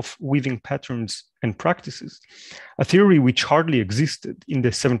theory of weaving patterns and practices, a theory which hardly existed in the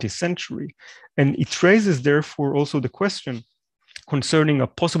 17th century, and it raises, therefore, also the question concerning a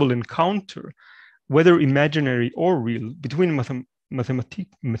possible encounter, whether imaginary or real, between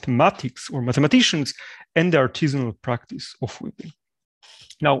mathematics or mathematicians and the artisanal practice of weaving.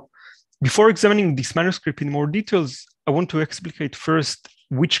 Now, before examining this manuscript in more details, I want to explicate first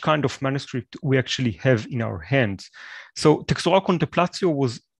which kind of manuscript we actually have in our hands. So Texturae Contemplatio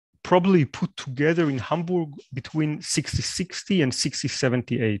was probably put together in Hamburg between 1660 and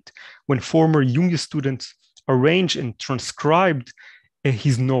 1678, when former Jungius students arranged and transcribed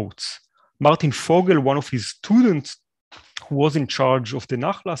his notes. Martin Vogel, one of his students who was in charge of the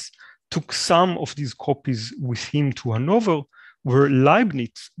Nachlass, took some of these copies with him to Hanover, where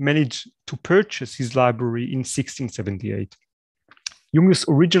Leibniz managed to purchase his library in 1678. Jungius'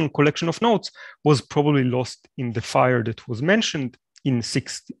 original collection of notes was probably lost in the fire that was mentioned in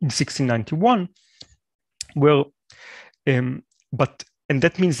 1691, and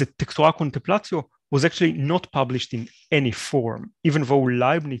that means that Texturae Contemplatio was actually not published in any form, even though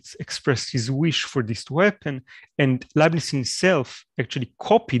Leibniz expressed his wish for this to happen, and Leibniz himself actually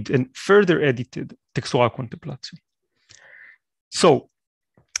copied and further edited Texturae Contemplatio. So,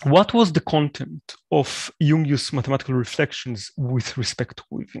 what was the content of Jungius' mathematical reflections with respect to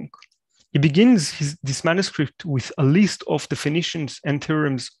weaving? He begins this manuscript with a list of definitions and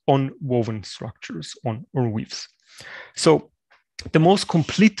theorems on woven structures, on weaves. So, the most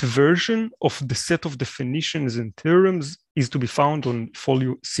complete version of the set of definitions and theorems is to be found on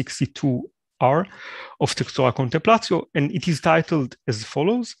folio 62R of Texturae Contemplatio, and it is titled as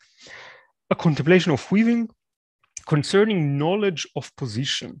follows: A Contemplation of Weaving Concerning Knowledge of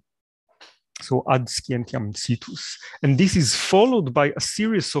Position, so ad scientiam situs. And this is followed by a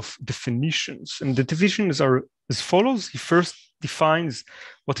series of definitions, and the definitions are as follows. He first defines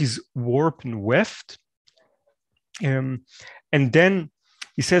what is warp and weft, and then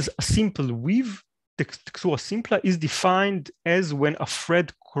he says a simple weave, textura simpla, is defined as when a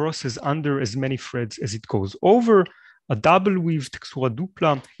thread crosses under as many threads as it goes over. A double weave, textura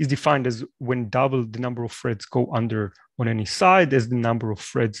dupla, is defined as when double the number of threads go under on any side as the number of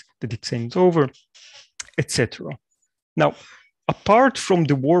threads that it sends over, etc. Now, apart from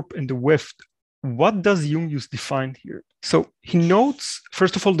the warp and the weft what does Jungius define here? So he notes,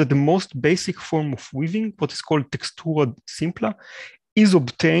 first of all, that the most basic form of weaving, what is called textura simpla, is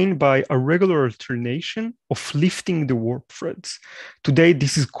obtained by a regular alternation of lifting the warp threads. Today,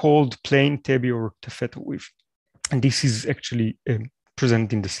 this is called plain tabby or taffeta weave. And this is actually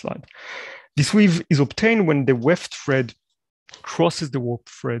presented in the slide. This weave is obtained when the weft thread crosses the warp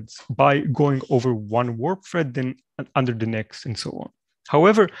threads by going over one warp thread, then under the next, and so on.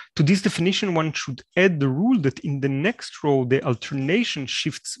 However, to this definition, one should add the rule that in the next row, the alternation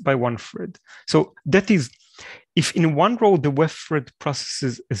shifts by one thread. So that is, if in one row the weft thread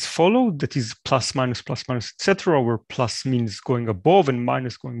processes as follows, that is plus, minus, etc., where plus means going above and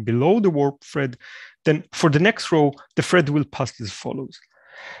minus going below the warp thread, then for the next row, the thread will pass as follows,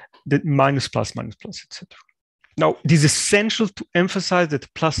 the minus, etc. Now, it is essential to emphasize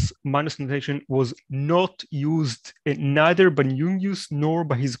that plus minus notation was not used neither by Jungius nor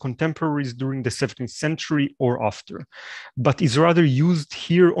by his contemporaries during the 17th century or after, but is rather used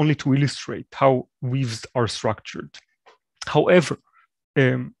here only to illustrate how weaves are structured. However,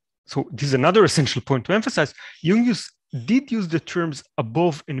 so this is another essential point to emphasize, Jungius did use the terms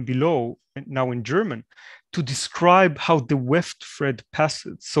above and below, and now in German, to describe how the weft thread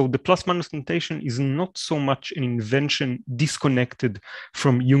passes. So the plus minus notation is not so much an invention disconnected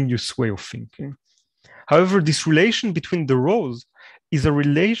from Jungius' way of thinking. However, this relation between the rows is a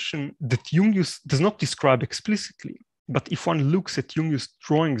relation that Jungius does not describe explicitly. But if one looks at Jungius'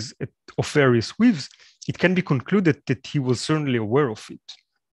 drawings of various weaves, it can be concluded that he was certainly aware of it.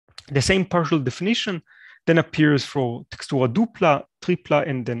 The same partial definition then appears for textura dupla, tripla,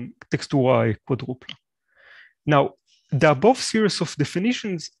 and then textura quadrupla. Now, the above series of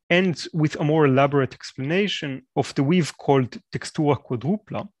definitions ends with a more elaborate explanation of the weave called textura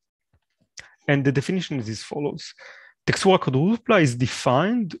quadrupla. And the definition is as follows. Textura quadrupla is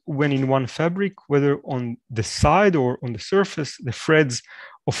defined when in one fabric, whether on the side or on the surface, the threads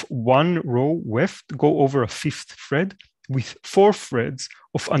of one row weft go over a fifth thread with four threads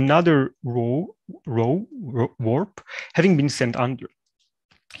of another row warp having been sent under.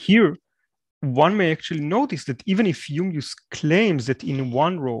 Here, one may actually notice that even if Jungius claims that in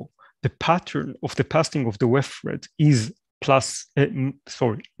one row, the pattern of the passing of the weft thread is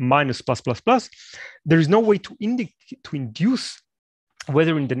minus plus plus plus, there is no way to induce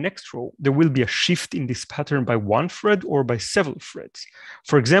whether in the next row there will be a shift in this pattern by one thread or by several threads.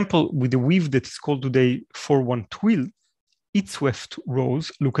 For example, with the weave that is called today 4-1 twill, its weft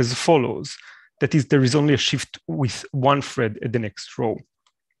rows look as follows. That is, there is only a shift with one thread at the next row,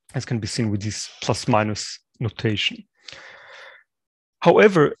 as can be seen with this plus minus notation.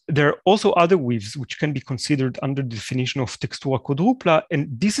 However, there are also other weaves which can be considered under the definition of textura quadrupla, and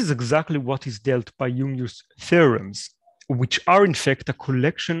this is exactly what is dealt by Jungius' theorems, which are in fact a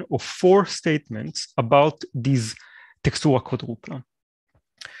collection of 4 statements about these textura quadrupla.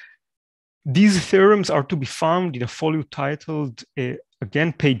 These theorems are to be found in a folio titled,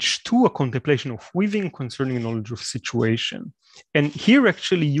 again, page 2, A Contemplation of Weaving Concerning Knowledge of Situation. And here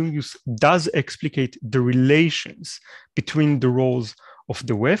actually Jungius does explicate the relations between the rows of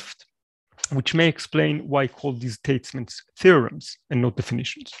the weft, which may explain why I call these statements theorems and not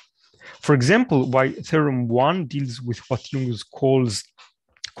definitions. For example, why theorem 1 deals with what Jungius calls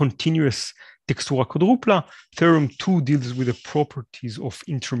continuous textura quadrupla, theorem 2 deals with the properties of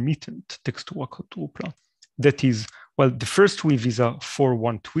intermittent textura quadrupla. That is, well, the first weave is a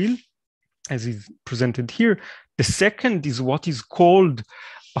 4-1 twill, as is presented here. The second is what is called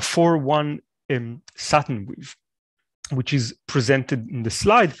a 4-1 satin weave, which is presented in the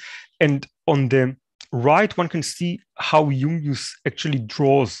slide. And on the right, one can see how Jungius actually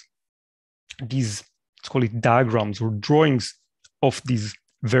draws these, let's call it diagrams or drawings of these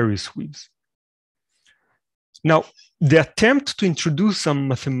various weaves. Now, the attempt to introduce some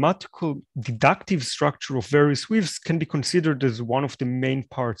mathematical deductive structure of various weaves can be considered as one of the main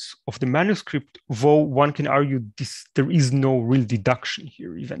parts of the manuscript, though one can argue there is no real deduction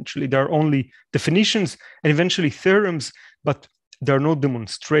here eventually. There are only definitions and eventually theorems, but there are no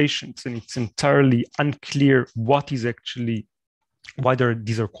demonstrations, and it's entirely unclear what is actually, why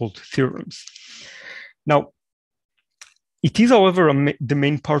these are called theorems. Now, it is, however, the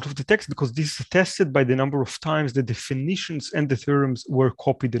main part of the text because this is attested by the number of times the definitions and the theorems were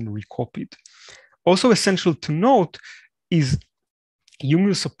copied and recopied. Also essential to note is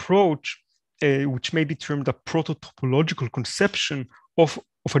Jungius' approach, which may be termed a proto-topological conception of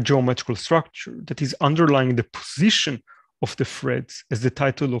a geometrical structure that is underlying the position of the threads, as the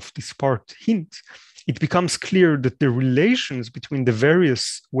title of this part hints. It becomes clear that the relations between the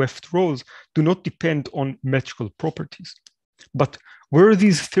various weft rows do not depend on metrical properties. But were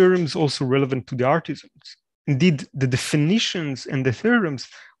these theorems also relevant to the artisans? Indeed, the definitions and the theorems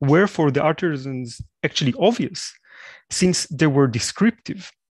were for the artisans actually obvious, since they were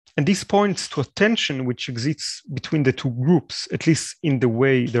descriptive. And this points to a tension which exists between the two groups, at least in the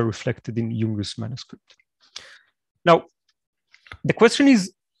way they're reflected in Jungius manuscript. Now, the question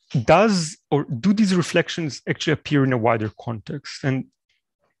is, do these reflections actually appear in a wider context? And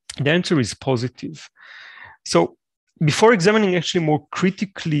the answer is positive. So before examining actually more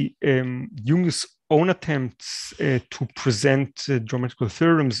critically Jungius' own attempts to present geometrical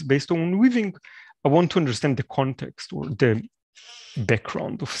theorems based on weaving, I want to understand the context or the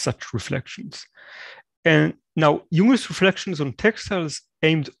background of such reflections. And now, Jungius' reflections on textiles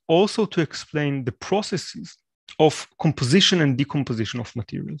aimed also to explain the processes of composition and decomposition of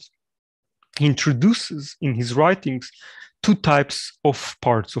materials. He introduces in his writings two types of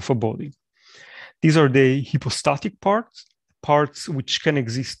parts of a body. These are the hypostatic parts, parts which can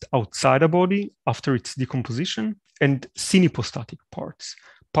exist outside a body after its decomposition, and synhypostatic parts,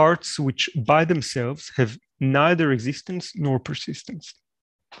 parts which by themselves have neither existence nor persistence.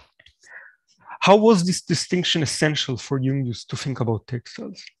 How was this distinction essential for Jungius to think about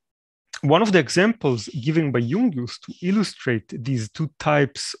textiles? One of the examples given by Jungius to illustrate these two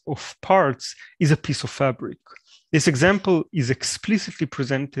types of parts is a piece of fabric. This example is explicitly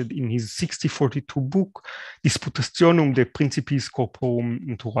presented in his 1642 book, Disputationum de Principis Corporum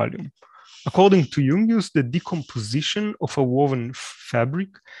Naturalium. According to Jungius, the decomposition of a woven fabric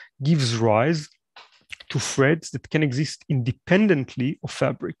gives rise to threads that can exist independently of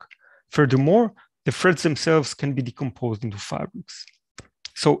fabric. Furthermore, the threads themselves can be decomposed into fabrics.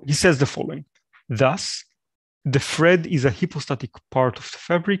 So he says the following: thus, the thread is a hypostatic part of the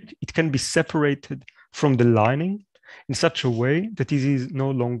fabric. It can be separated from the lining in such a way that it is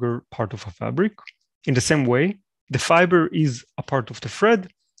no longer part of a fabric. In the same way, the fiber is a part of the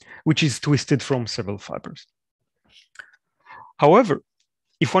thread, which is twisted from several fibers. However,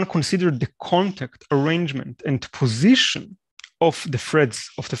 if one considers the contact, arrangement, and position of the threads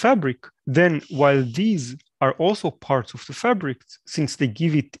of the fabric, then while these are also parts of the fabric, since they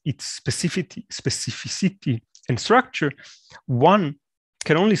give it its specificity and structure, one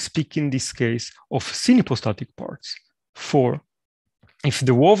can only speak in this case of synhypostatic parts. For if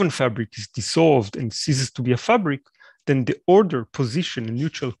the woven fabric is dissolved and ceases to be a fabric, then the order, position, and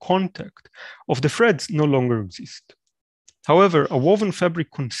mutual contact of the threads no longer exist. However, a woven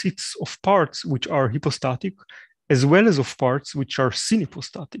fabric consists of parts which are hypostatic, as well as of parts which are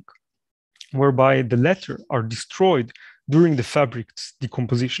synhypostatic, whereby the latter are destroyed during the fabric's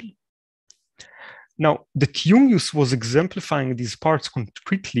decomposition. Now, that Jungius was exemplifying these parts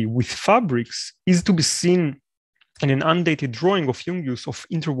concretely with fabrics is to be seen in an undated drawing of Jungius of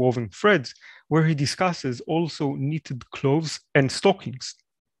interwoven threads, where he discusses also knitted clothes and stockings,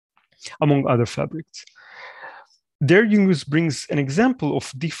 among other fabrics. There, Jungius brings an example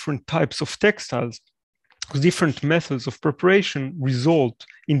of different types of textiles whose different methods of preparation result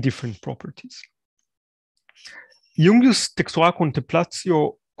in different properties. Jungius' Textura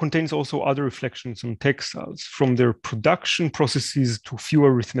Contemplatio contains also other reflections on textiles, from their production processes to few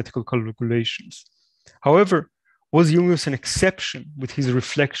arithmetical calculations. However, was Jungius an exception with his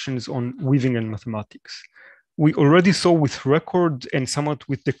reflections on weaving and mathematics? We already saw with Record and somewhat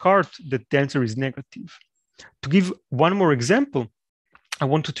with Descartes that the answer is negative. To give one more example, I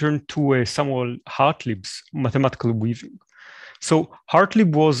want to turn to Samuel Hartlib's mathematical weaving. So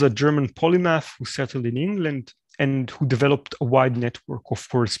Hartlib was a German polymath who settled in England and who developed a wide network of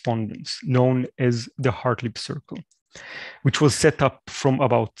correspondence known as the Hartlib Circle, which was set up from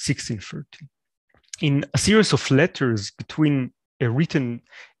about 1630. In a series of letters written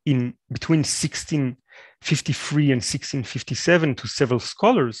in between 1653 and 1657 to several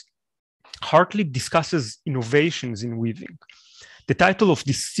scholars, Hartlib discusses innovations in weaving. The title of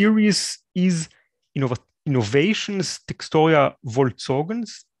this series is Innovations Textoria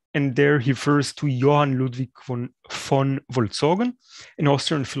Wolzogens, and there he refers to Johann Ludwig von Wolzogen, an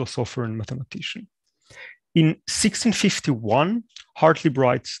Austrian philosopher and mathematician. In 1651, Hartlib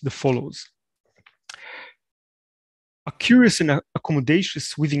writes the follows: a curious and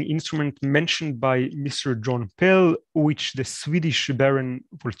accommodatious weaving instrument mentioned by Mr. John Pell, which the Swedish Baron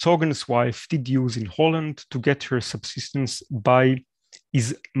Wolzogen's wife did use in Holland to get her subsistence by,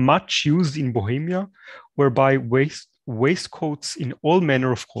 is much used in Bohemia, whereby waistcoats in all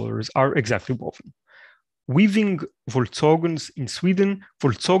manner of colors are exactly woven. Weaving Wolzogens in Sweden,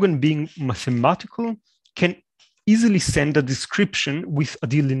 Wolzogen being mathematical, can easily send a description with a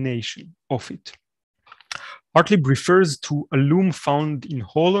delineation of it. Hartlib refers to a loom found in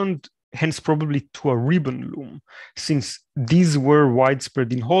Holland hence probably to a ribbon loom, since these were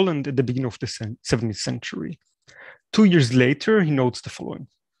widespread in Holland at the beginning of the 17th century. 2 years later, he notes the following.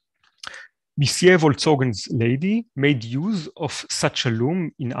 Monsieur Volzogen's lady made use of such a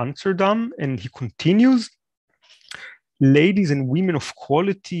loom in Amsterdam, and he continues, ladies and women of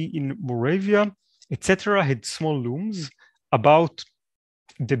quality in Moravia, etc., had small looms about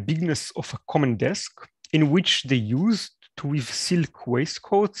the bigness of a common desk, in which they used to weave silk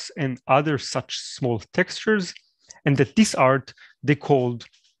waistcoats and other such small textures, and that this art they called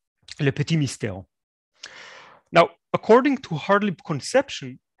le petit mystère. Now, according to Hartlib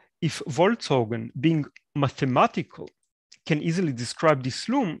conception, if Volzogen, being mathematical, can easily describe this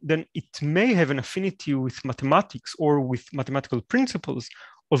loom, then it may have an affinity with mathematics or with mathematical principles,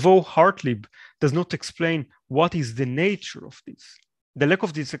 although Hartlib does not explain what is the nature of this. The lack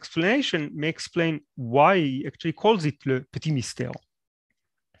of this explanation may explain why he actually calls it le petit mystère.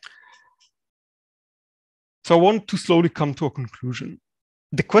 So I want to slowly come to a conclusion.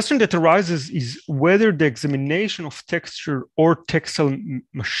 The question that arises is whether the examination of texture or textile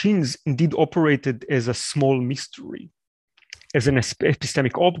machines indeed operated as a small mystery, as an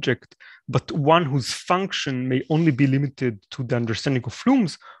epistemic object, but one whose function may only be limited to the understanding of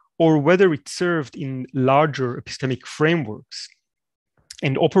looms, or whether it served in larger epistemic frameworks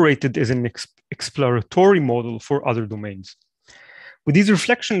and operated as an exploratory model for other domains. With these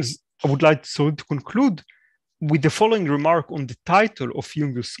reflections, I would like to conclude with the following remark on the title of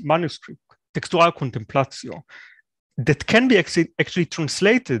Jungius' manuscript, Textual Contemplatio, that can be actually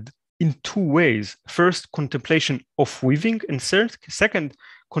translated in two ways. First, contemplation of weaving, and second,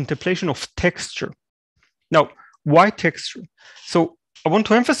 contemplation of texture. Now, why texture? So I want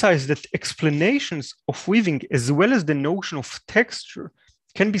to emphasize that explanations of weaving as well as the notion of texture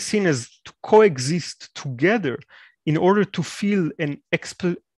can be seen as to coexist together in order to fill an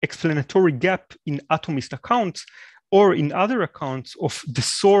explanatory gap in atomist accounts or in other accounts of the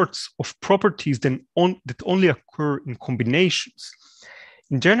sorts of properties that only occur in combinations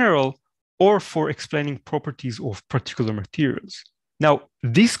in general, or for explaining properties of particular materials. Now,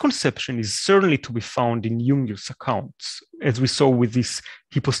 this conception is certainly to be found in Jungius accounts, as we saw with these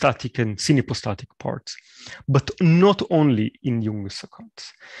hypostatic and synhypostatic parts, but not only in Jungius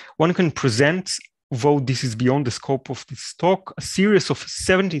accounts. One can present, though this is beyond the scope of this talk, a series of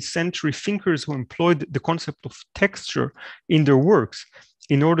 17th century thinkers who employed the concept of texture in their works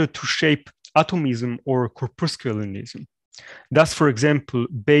in order to shape atomism or corpuscularianism. Thus, for example,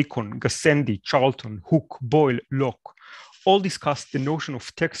 Bacon, Gassendi, Charlton, Hooke, Boyle, Locke all discussed the notion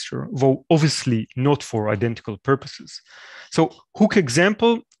of texture, though obviously not for identical purposes. So Hooke's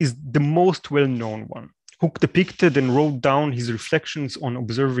example is the most well-known one. Hooke depicted and wrote down his reflections on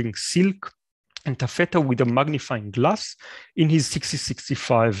observing silk and taffeta with a magnifying glass in his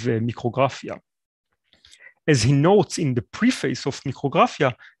 1665 Micrographia. As he notes in the preface of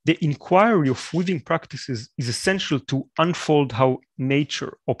Micrographia, the inquiry of weaving practices is essential to unfold how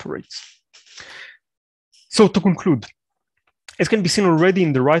nature operates. So to conclude, as can be seen already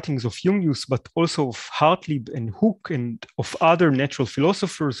in the writings of Jungius, but also of Hartlib and Hooke and of other natural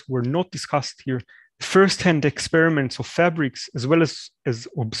philosophers who were not discussed here, first-hand experiments of fabrics, as well as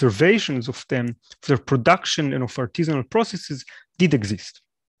observations of them, of their production and of artisanal processes, did exist.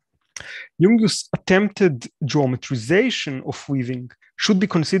 Jungius' attempted geometrization of weaving should be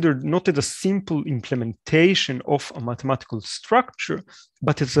considered not as a simple implementation of a mathematical structure,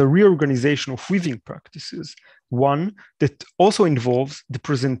 but as a reorganization of weaving practices, one that also involves the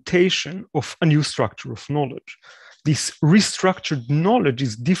presentation of a new structure of knowledge. This restructured knowledge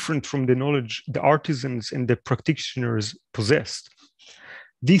is different from the knowledge the artisans and the practitioners possessed.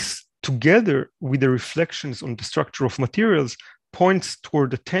 This, together with the reflections on the structure of materials, points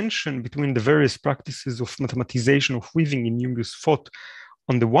toward the tension between the various practices of mathematization of weaving in Jungius thought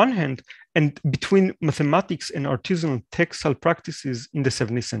on the one hand, and between mathematics and artisanal textile practices in the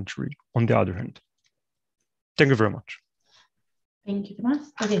 17th century on the other hand. Thank you very much. Thank you,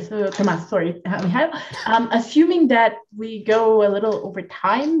 Tomas. Okay, so Tomas, sorry, we have, assuming that we go a little over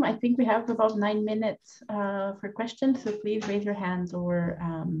time, I think we have about 9 minutes for questions, so please raise your hands or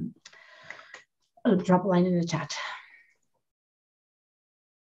drop a line in the chat.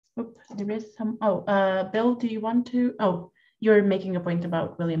 Oh, there is some, Bill, do you want to, you're making a point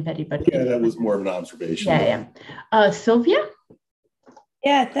about William Petty, but yeah, that was more of an observation. Yeah. Sylvia?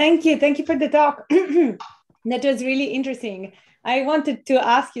 Yeah, thank you. Thank you for the talk. That was really interesting. I wanted to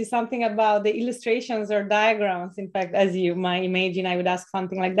ask you something about the illustrations or diagrams. In fact, as you might imagine, I would ask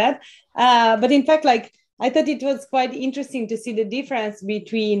something like that. But in fact, like, I thought it was quite interesting to see the difference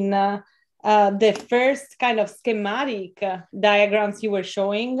between the first kind of schematic diagrams you were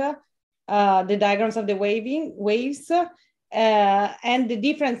showing the diagrams of the waves, and the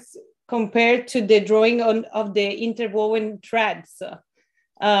difference compared to the drawing of the interwoven threads.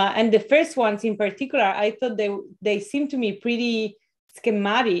 And the first ones in particular, I thought they seemed to me pretty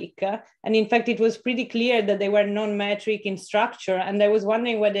schematic. And in fact, it was pretty clear that they were non-metric in structure. And I was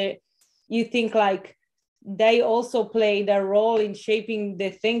wondering whether you think like they also played a role in shaping the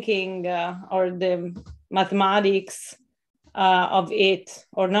thinking or the mathematics of it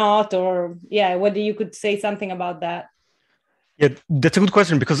or not, or yeah, whether you could say something about that. Yeah, that's a good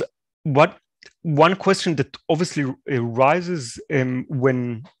question, because one question that obviously arises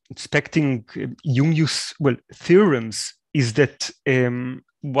when inspecting Jungius theorems is that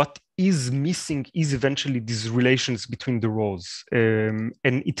what is missing is eventually these relations between the rows, and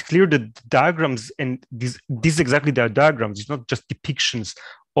it's clear that the diagrams, and these exactly the diagrams, it's not just depictions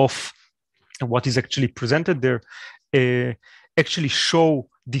of what is actually presented there, actually show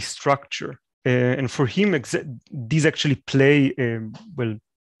this structure, and for him these actually play a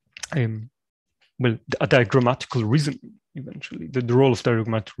diagrammatical reason, eventually, the role of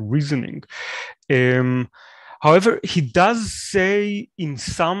diagrammatical reasoning. However, he does say in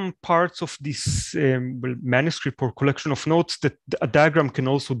some parts of this manuscript or collection of notes that a diagram can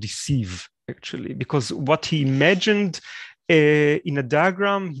also deceive, actually, because what he imagined in a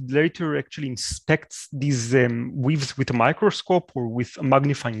diagram, he later actually inspects these weaves with a microscope or with a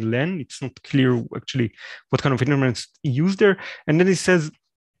magnifying lens. It's not clear actually what kind of instruments he used there. And then he says,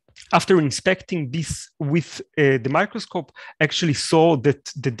 after inspecting this with the microscope, actually saw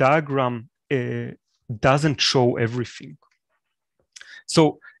that the diagram doesn't show everything.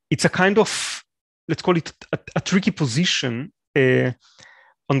 So it's a kind of, let's call it a tricky position.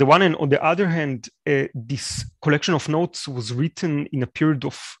 On the one hand, on the other hand, this collection of notes was written in a period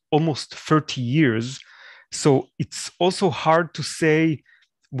of almost 30 years. So it's also hard to say,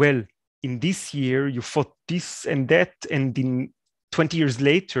 well, in this year you thought this and that, and in 20 years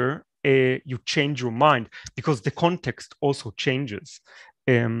later, you change your mind, because the context also changes.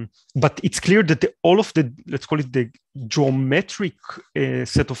 But it's clear that all of the, let's call it the geometric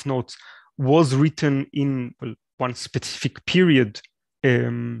set of notes was written in one specific period.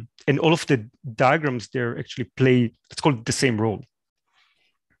 And all of the diagrams there actually play, let's call it the same role.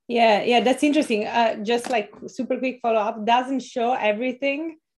 Yeah, that's interesting. Just like super quick follow-up, doesn't show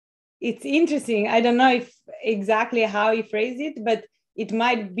everything. It's interesting. I don't know if exactly how he phrased it, but it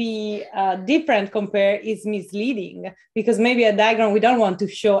might be different is misleading, because maybe a diagram, we don't want to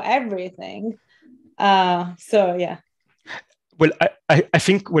show everything. So yeah. Well, I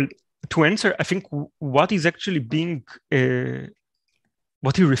think, well, to answer, I think what is actually being,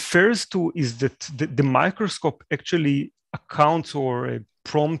 what he refers to is that the microscope actually accounts or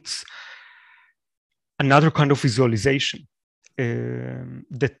prompts another kind of visualization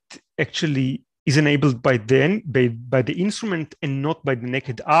that actually is enabled by the instrument and not by the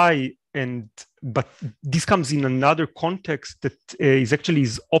naked eye. But this comes in another context that is actually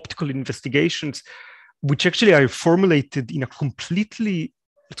his optical investigations, which actually are formulated in a completely,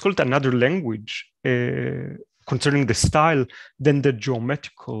 let's call it another language concerning the style than the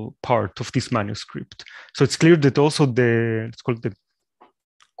geometrical part of this manuscript. So it's clear that also let's call it the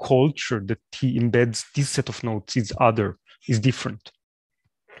culture that he embeds this set of notes is different.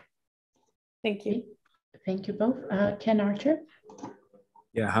 Thank you. Thank you both. Ken Archer.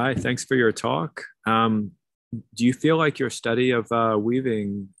 Yeah, hi, thanks for your talk. Do you feel like your study of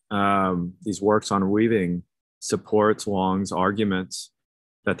weaving, these works on weaving, supports Wong's arguments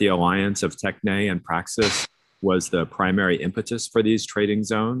that the alliance of techne and praxis was the primary impetus for these trading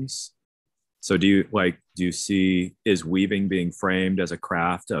zones? So do you see, is weaving being framed as a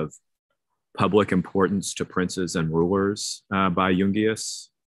craft of public importance to princes and rulers by Jungius?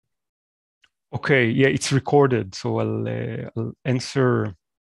 Okay, yeah, it's recorded, so I'll answer.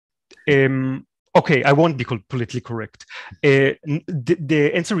 Okay, I won't be politically correct.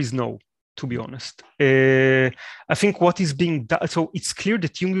 The answer is no, to be honest. I think what is being done, so it's clear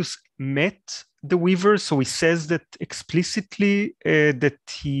that Jungius met the weavers, so he says that explicitly, that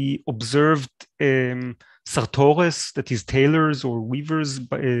he observed sartores, that is tailors or weavers,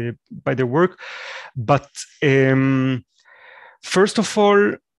 by their work. But first of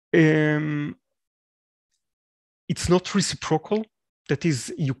all, it's not reciprocal. That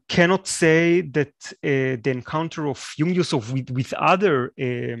is, you cannot say that the encounter of Jungius with other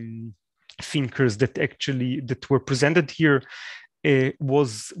thinkers that were presented here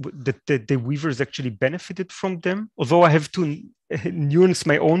was that the weavers actually benefited from them. Although I have to nuance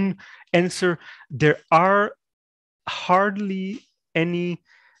my own answer, there are hardly any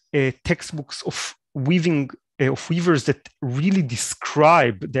textbooks of weaving of weavers that really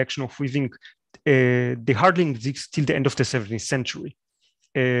describe the action of weaving, they hardly exist till the end of the 17th century.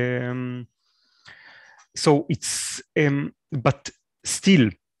 So it's, but still,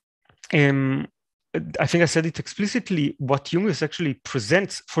 I think I said it explicitly, what Jungius actually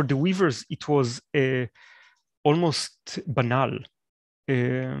presents for the weavers, it was almost banal.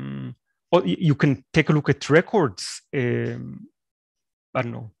 You can take a look at records. I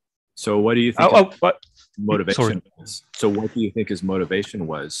don't know. So what do you think motivation was? So what do you think his motivation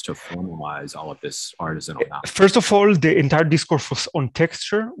was to formalize all of this artisanal knowledge? First of all, the entire discourse was on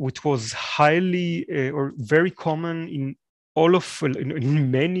texture, which was highly or very common in all of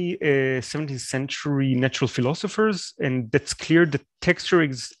in many 17th century natural philosophers, and that's clear that texture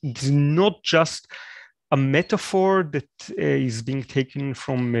is not just a metaphor that is being taken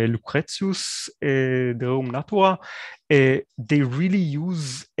from Lucretius, De Rerum Natura. They really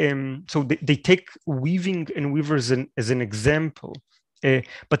use, so they take weaving and weavers as an example,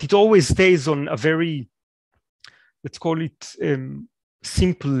 but it always stays on a very, let's call it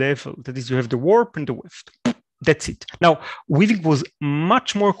simple level. That is, you have the warp and the weft. That's it. Now, weaving was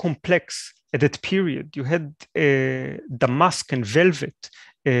much more complex at that period. You had damask and velvet.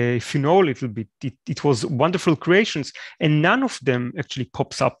 If you know a little bit, it was wonderful creations, and none of them actually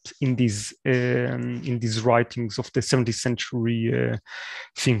pops up in these writings of the 17th century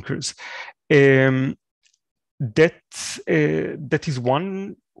thinkers. That is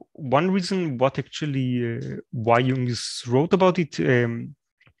one reason what actually why Jungius wrote about it.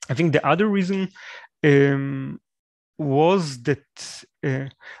 I think the other reason was that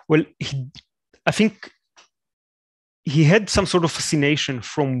I think he had some sort of fascination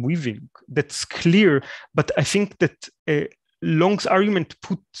from weaving. That's clear, but I think that Long's argument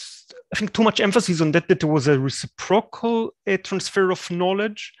puts, I think, too much emphasis on that there was a reciprocal transfer of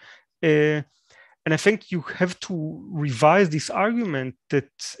knowledge. And I think you have to revise this argument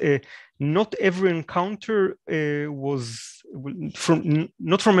that not every encounter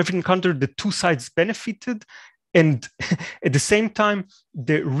not from every encounter the two sides benefited, and at the same time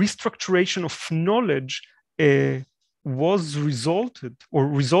the restructuration of knowledge resulted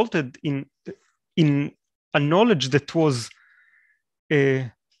in a knowledge that was,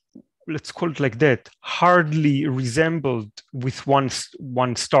 let's call it like that, hardly resembled with one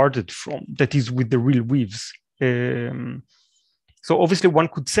started from, that is with the real weaves. So obviously one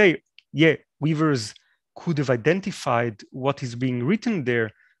could say, yeah, weavers could have identified what is being written there,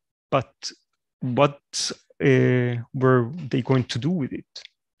 but what were they going to do with it?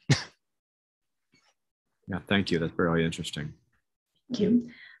 Yeah, thank you. That's very interesting. Thank you.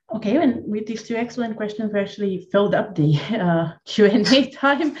 Okay, and with these two excellent questions, we actually filled up the Q&A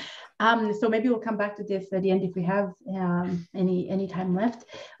time. So maybe we'll come back to this at the end if we have any time left.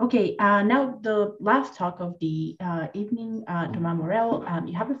 Okay, now the last talk of the evening, Thomas Morel,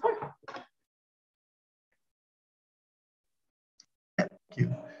 you have the floor. Thank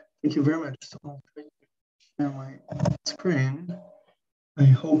you. Thank you very much. So I'll try to share my screen. I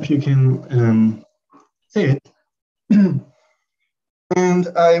hope you can see it. And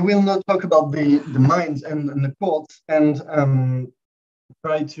I will not talk about the mines and the ports, and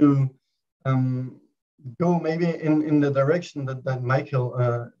try to go maybe in the direction that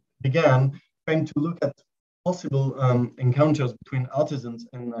Michael began, trying to look at possible encounters between artisans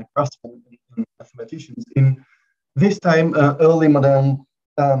and craftsmen and mathematicians in this time early modern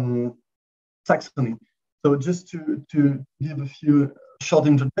Saxony. So just to give a few short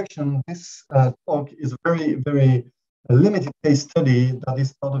introduction, this talk is a very, very limited case study that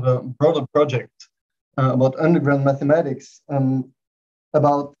is part of a broader project about underground mathematics,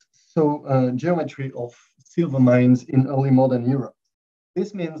 about geometry of silver mines in early modern Europe.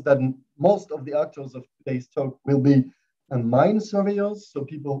 This means that most of the actors of today's talk will be mine surveyors, so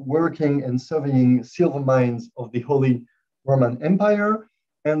people working and surveying silver mines of the Holy Roman Empire.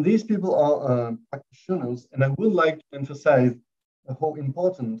 And these people are practitioners, and I would like to emphasize how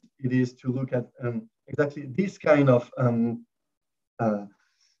important it is to look at exactly this kind of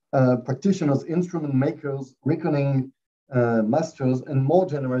practitioners, instrument makers, reckoning masters, and more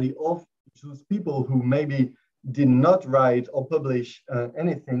generally of those people who maybe did not write or publish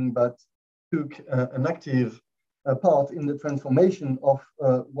anything, but took an active part in the transformation of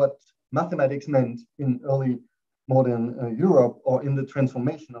what mathematics meant in early modern Europe, or in the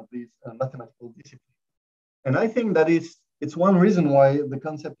transformation of these mathematical disciplines. And I think that it's one reason why the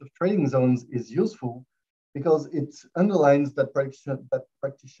concept of trading zones is useful, because it underlines that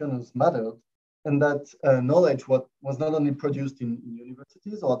practitioners mattered, and that knowledge was not only produced in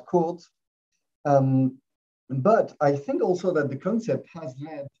universities or at courts, but I think also that the concept has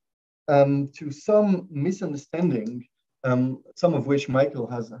led to some misunderstanding, some of which Michael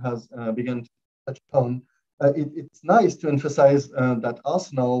has begun to touch upon. It's nice to emphasize that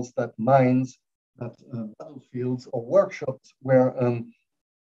arsenals, that mines, that battlefields or workshops were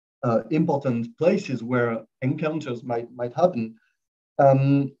important places where encounters might happen.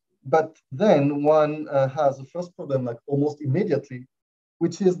 But then one has a first problem, like almost immediately,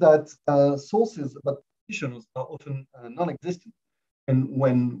 which is that sources about practitioners are often non-existent. And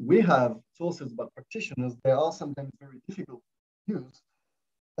when we have sources about practitioners, they are sometimes very difficult to use,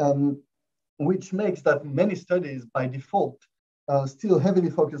 which makes that many studies by default still heavily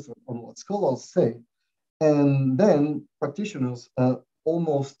focus on what scholars say. And then practitioners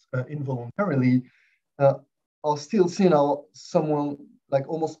almost involuntarily are still seen as someone like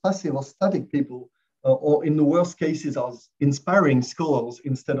almost passive or static people, or in the worst cases as inspiring scholars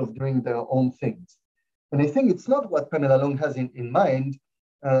instead of doing their own things. And I think it's not what Pamela Long has in mind,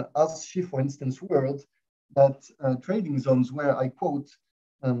 as she, for instance, wrote that trading zones where, I quote,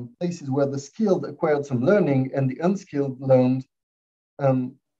 places where the skilled acquired some learning and the unskilled learned,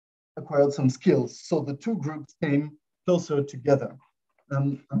 acquired some skills. So the two groups came closer together.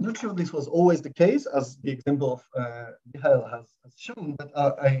 I'm not sure this was always the case, as the example of Michael has shown, but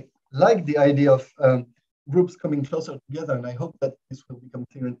I like the idea of groups coming closer together, and I hope that this will become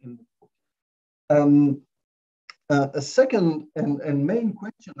clear in the book. A second and main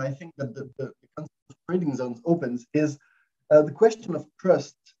question I think that the concept of trading zones opens is the question of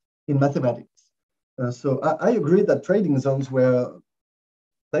trust in mathematics. So I agree that trading zones were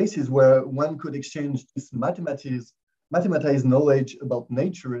places where one could exchange this mathematized knowledge about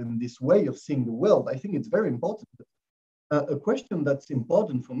nature and this way of seeing the world. I think it's very important. A question that's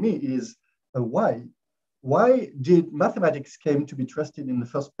important for me is why? Why did mathematics came to be trusted in the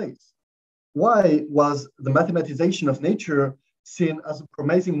first place? Why was the mathematization of nature seen as a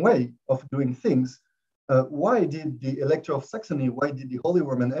promising way of doing things? Why did the Elector of Saxony, why did the Holy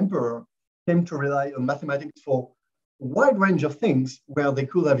Roman Emperor came to rely on mathematics for a wide range of things where they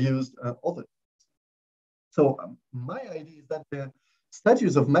could have used other? So my idea is that the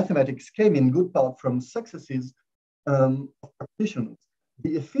status of mathematics came in good part from successes of practitioners.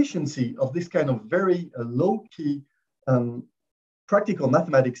 The efficiency of this kind of very low-key practical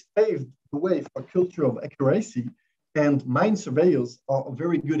mathematics paved the way for a culture of accuracy, and mine surveyors are a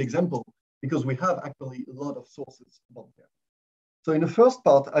very good example because we have actually a lot of sources about that. So in the first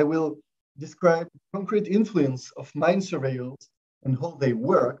part, I will describe the concrete influence of mine surveyors and how they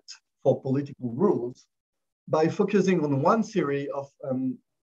worked for political rules by focusing on one series of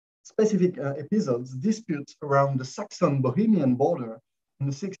specific episodes, disputes around the Saxon-Bohemian border in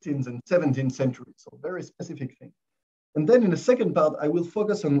the 16th and 17th century, so very specific thing. And then in the second part, I will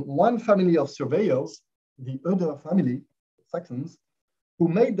focus on one family of surveyors, the Oder family, Saxons, who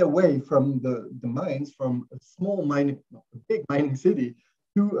made their way from the mines, from a small mining, no, a big mining city,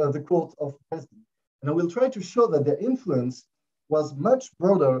 to the court of Dresden. And I will try to show that their influence was much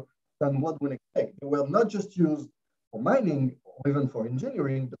broader than what one expect. They were not just used for mining or even for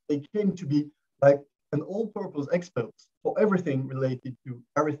engineering, but they came to be like an all-purpose expert for everything related to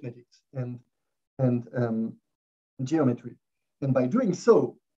arithmetics and geometry. And by doing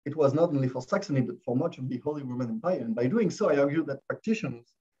so, it was not only for Saxony, but for much of the Holy Roman Empire. And by doing so, I argue that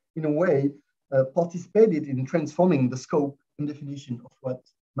practitioners, in a way, participated in transforming the scope and definition of what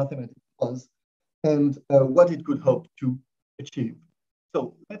mathematics was and what it could hope to achieve.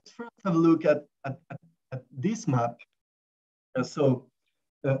 So let's first have a look at this map.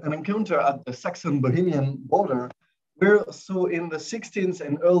 An encounter at the Saxon-Bohemian border, where so in the 16th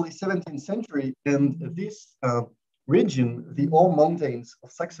and early 17th century, and this region, the Ore Mountains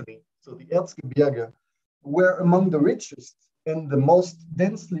of Saxony, so the Erzgebirge, were among the richest and the most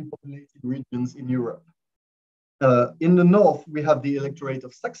densely populated regions in Europe. In the north, we have the Electorate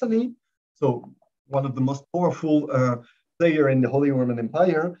of Saxony, so one of the most powerful player in the Holy Roman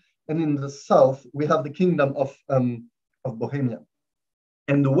Empire, and in the south, we have the Kingdom of Bohemia.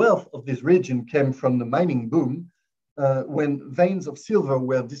 And the wealth of this region came from the mining boom, when veins of silver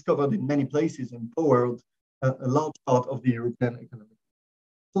were discovered in many places and powered a large part of the European economy.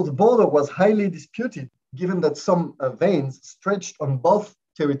 So the border was highly disputed, given that some veins stretched on both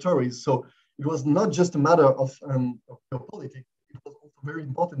territories. So it was not just a matter of geopolitics, it was also very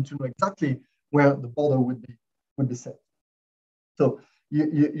important to know exactly where the border would be set. So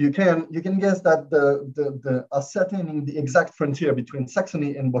you can guess that the ascertaining the exact frontier between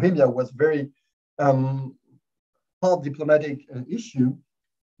Saxony and Bohemia was very hard diplomatic issue.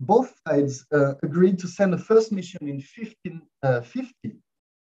 Both sides agreed to send a first mission in 1550.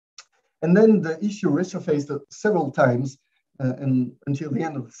 And then the issue resurfaced several times and until the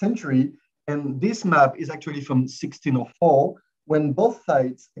end of the century. And this map is actually from 1604, when both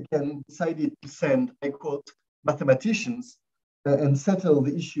sides again decided to send, I quote, mathematicians and settle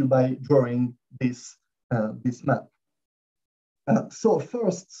the issue by drawing this map. So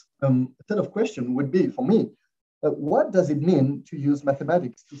first set of questions would be, for me, what does it mean to use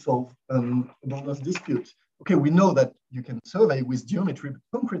mathematics to solve borders dispute? Okay, we know that you can survey with geometry, but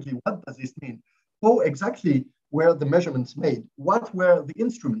concretely, what does this mean? How exactly were the measurements made? What were the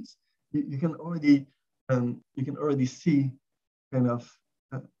instruments? You can already see kind of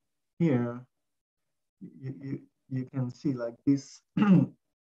here. You can see like this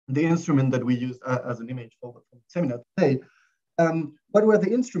the instrument that we used as an image for the seminar today. What were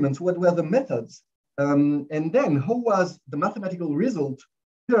the instruments? What were the methods? And then how was the mathematical result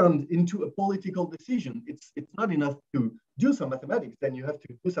turned into a political decision? It's not enough to do some mathematics, then you have to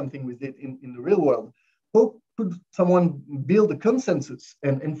do something with it in the real world. How could someone build a consensus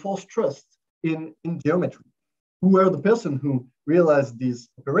and enforce trust in geometry? Who were the person who realized this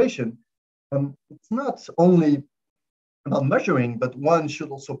operation? It's not only about measuring, but one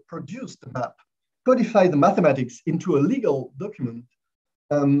should also produce the map, codify the mathematics into a legal document,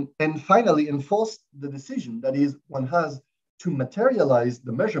 and finally enforce the decision. That is, one has to materialize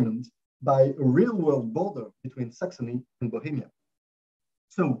the measurement by a real-world border between Saxony and Bohemia.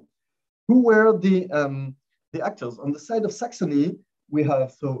 So, who were the actors? On the side of Saxony, we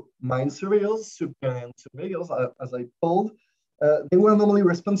have mine surveyors, subterranean surveyors, as I told. They were normally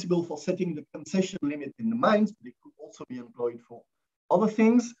responsible for setting the concession limit in the mines, but they could also be employed for other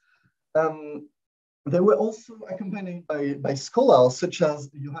things. They were also accompanied by scholars such as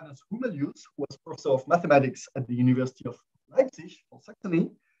Johannes Hummelius, who was professor of mathematics at the University of Leipzig, or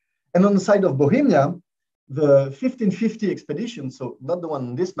Saxony. And on the side of Bohemia, the 1550 expedition, so not the one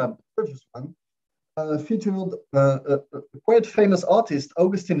on this map, the previous one, featured a quite famous artist,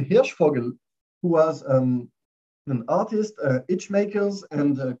 Augustin Hirschvogel, who was an artist, itch makers,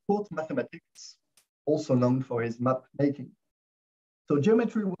 and court mathematician, also known for his map making. So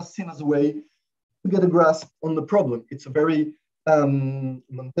geometry was seen as a way to get a grasp on the problem. It's a very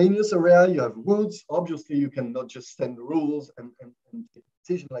mountainous area. You have woods. Obviously, you cannot just send the rules and take a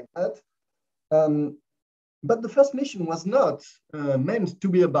decision like that. But the first mission was not meant to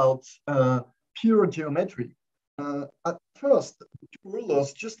be about pure geometry. At first, the two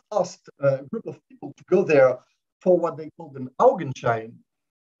rulers just asked a group of people to go there for what they called an Augenschein.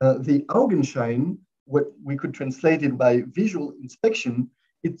 The Augenschein, what we could translate it by visual inspection,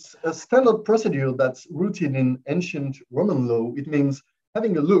 it's a standard procedure that's rooted in ancient Roman law. It means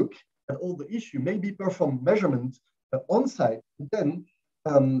having a look at all the issue, maybe perform measurement on site, then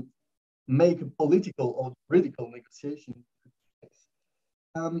make a political or juridical negotiation.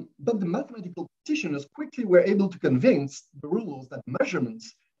 But the mathematical practitioners quickly were able to convince the rulers that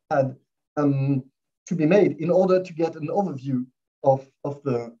measurements had to be made in order to get an overview of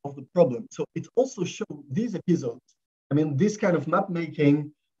the problem. So it also showed these episodes. I mean, this kind of map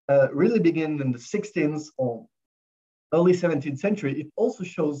making really began in the 16th or early 17th century. It also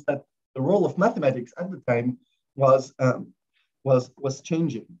shows that the role of mathematics at the time was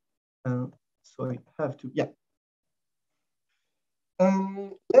changing. So I have to, yeah.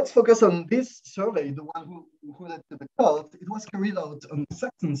 Let's focus on this survey, the one who led to the cult. It was carried out on the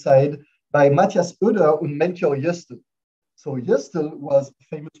Saxon side by Matthias Oeder and Melchior Jöstl. So Jöstl was a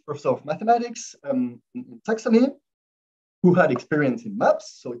famous professor of mathematics in Saxony, who had experience in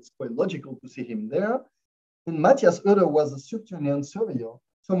maps, so it's quite logical to see him there. And Matthias Oeder was a subterranean surveyor,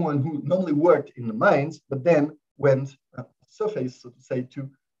 someone who normally worked in the mines, but then went surface, so to say, to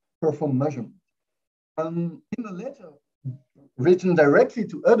perform measurement. In the letter written directly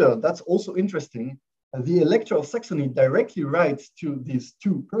to Oeder, that's also interesting. The Elector of Saxony directly writes to these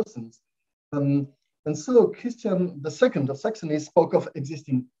two persons. And so Christian II of Saxony spoke of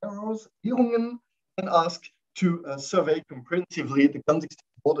existing errors, Irrungen, and asked to survey comprehensively the contested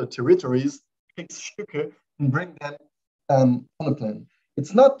border territories, and bring them on a plan.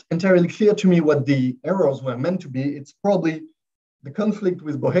 It's not entirely clear to me what the errors were meant to be. It's probably the conflict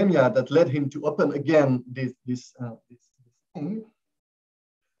with Bohemia that led him to open again this thing.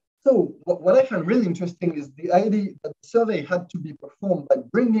 So what I find really interesting is the idea that the survey had to be performed by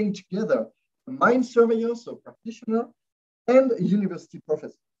bringing together a mine surveyor, so practitioner, and a university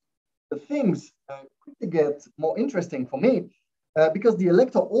professor. The things quickly get more interesting for me because the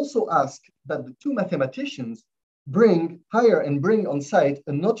elector also asked that the two mathematicians hire and bring on site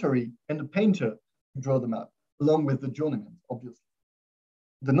a notary and a painter to draw the map, along with the journeyman, obviously.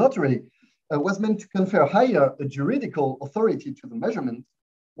 The notary was meant to confer a juridical authority to the measurement,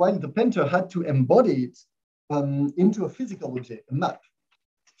 while the painter had to embody it into a physical object, a map.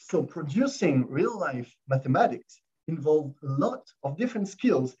 So producing real-life mathematics involves a lot of different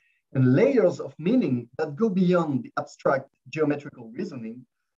skills and layers of meaning that go beyond the abstract geometrical reasoning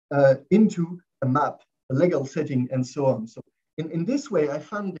into a map, a legal setting, and so on. So in this way, I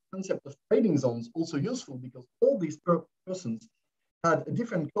found the concept of trading zones also useful because all these persons had a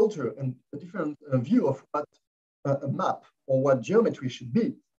different culture and a different view of what a map or what geometry should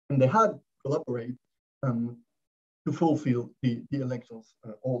be, and they had to collaborate to fulfill the elector's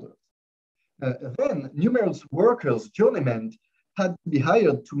orders. Then numerous workers, journeymen, had to be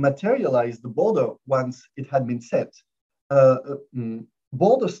hired to materialize the border once it had been set.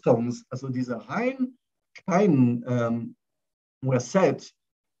 Border stones, so these are were set.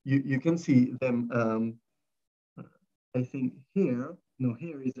 You can see them. I think here. No,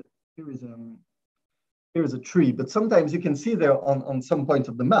 here is a tree. But sometimes you can see there on some points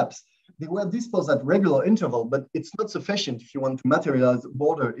of the maps. They were disposed at regular interval, but it's not sufficient if you want to materialize a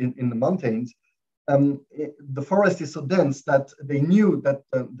border in the mountains. The forest is so dense that they knew that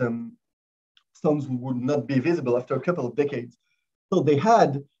the stones would not be visible after a couple of decades. So they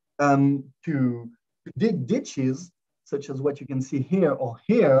had to dig ditches, such as what you can see here or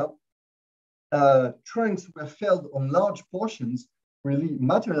here. Trunks were felled on large portions, really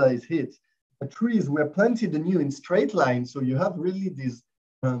materialized hits. The trees were planted anew in straight lines, so you have really this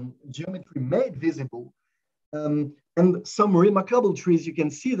geometry made visible. And some remarkable trees, you can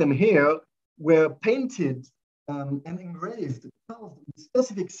see them here, were painted and engraved, carved with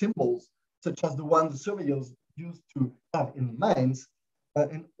specific symbols, such as the ones the surveyors used to have in the mines.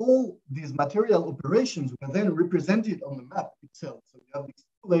 And all these material operations were then represented on the map itself. So you have these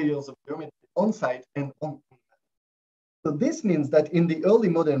two layers of geometry on site and on the map. So this means that in the early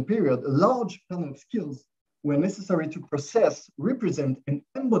modern period, a large panel of skills were necessary to process, represent, and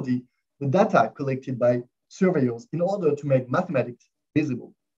embody the data collected by surveyors in order to make mathematics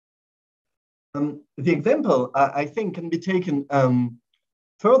visible. The example, I think, can be taken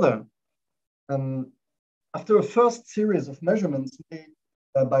further. After a first series of measurements made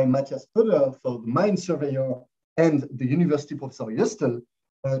by Matthias Pöder, so the mine surveyor, and the university professor Justel,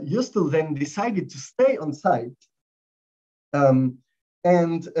 Justel then decided to stay on site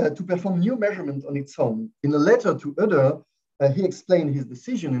and to perform new measurements on its own. In a letter to Öder, he explained his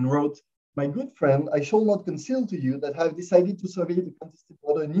decision and wrote, "My good friend, I shall not conceal to you that I have decided to survey the contested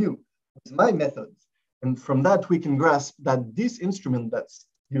border anew with my methods." And from that, we can grasp that this instrument that's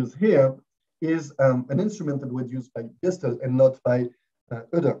used here is an instrument that was used by Justel and not by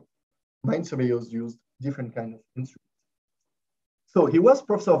Öder. Mine surveyors used different kinds of instruments. So he was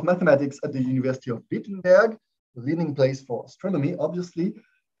professor of mathematics at the University of Wittenberg, the leading place for astronomy, obviously.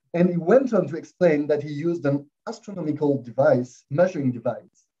 And he went on to explain that he used an astronomical device, measuring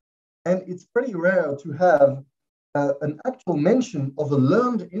device. And it's pretty rare to have an actual mention of a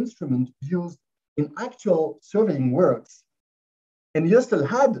learned instrument used in actual surveying works. And Justel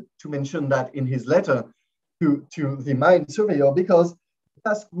had to mention that in his letter to the mine surveyor because the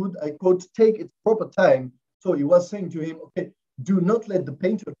task would, I quote, take its proper time. So he was saying to him, okay, do not let the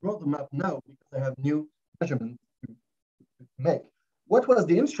painter draw the map now because I have new measurements to make. What was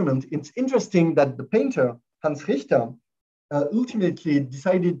the instrument? It's interesting that the painter, Hans Richter, ultimately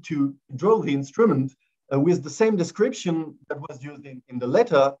decided to draw the instrument with the same description that was used in the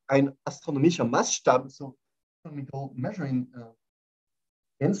letter, ein astronomischer Maßstab, so astronomical measuring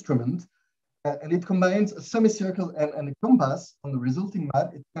instrument. And it combines a semicircle and a compass on the resulting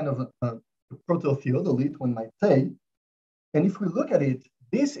map. It's kind of a proto-theodolite, one might say. And if we look at it,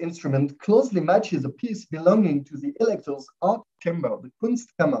 this instrument closely matches a piece belonging to the elector's art chamber, the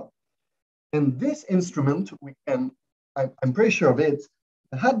Kunstkammer. And this instrument, I'm pretty sure of it,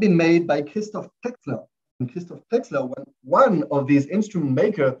 had been made by Christoph Drexler. And Christoph Drexler was one of these instrument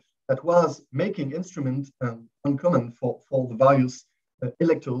makers that was making instruments uncommon for the various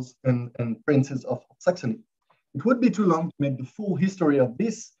electors and princes of Saxony. It would be too long to make the full history of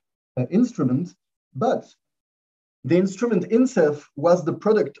this instrument, but the instrument itself was the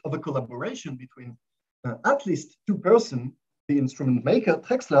product of a collaboration between at least two persons, the instrument maker,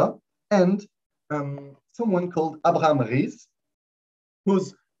 Drexler, and someone called Abraham Ries,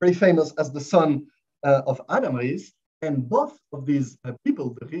 who's very famous as the son of Adam Ries. And both of these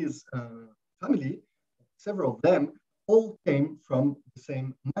people, the Ries family, several of them, all came from the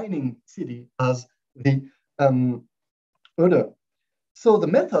same mining city as the Öder. So the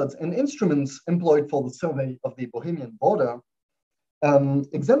methods and instruments employed for the survey of the Bohemian border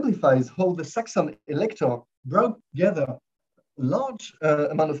exemplifies how the Saxon elector brought together a large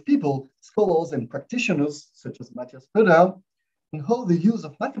amount of people, scholars and practitioners, such as Matthias Pöder, and how the use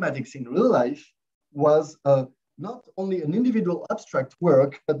of mathematics in real life was not only an individual abstract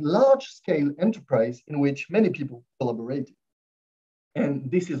work, but large-scale enterprise in which many people collaborated.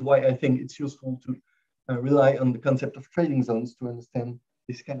 And this is why I think it's useful to rely on the concept of trading zones to understand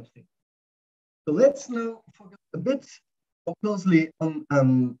this kind of thing. So let's now focus a bit more closely on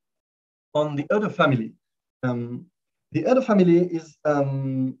the other family. The other family is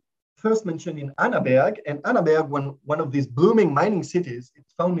first mentioned in Annaberg, and Annaberg, one of these blooming mining cities,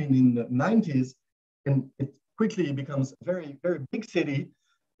 it's founded in the 90s, and it quickly becomes a very, very big city.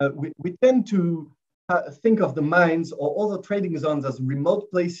 We tend to think of the mines or other trading zones as remote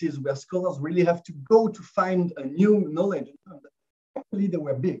places where scholars really have to go to find a new knowledge. Actually, they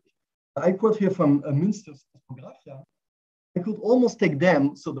were big. I quote here from Münster's Topographia. I could almost take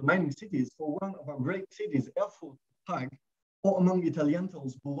them, so the mining cities, for one of our great cities, Erfurt, Prague, or among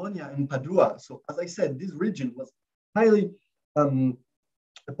Italientals, Bologna and Padua. So as I said, this region was highly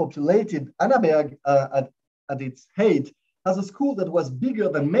populated. Annaberg at its height has a school that was bigger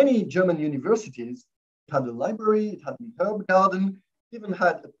than many German universities. It had a library, it had an herb garden, even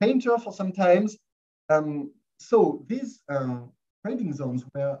had a painter for some times. So these trading zones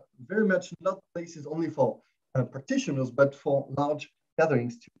were very much not places only for practitioners, but for large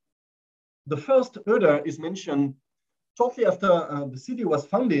gatherings too. The first Oeder is mentioned shortly after the city was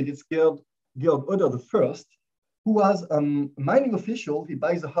founded. It's Georg Oeder I, who was a mining official. He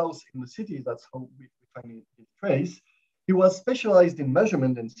buys a house in the city. That's how we find his trace. He was specialized in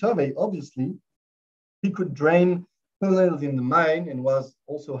measurement and survey, obviously. He could drain tunnels in the mine and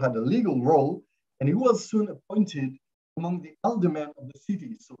also had a legal role. And he was soon appointed among the aldermen of the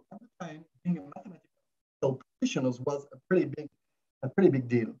city. So at the time, being a mathematical practitioner was a pretty big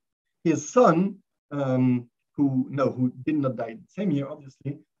deal. His son, who did not die the same year,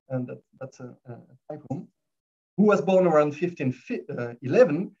 obviously, and that's a typo, who was born around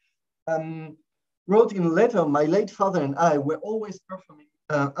 1511, wrote in a letter, "My late father and I were always performing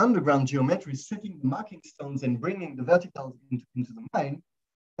underground geometry, setting the marking stones and bringing the verticals into the mine."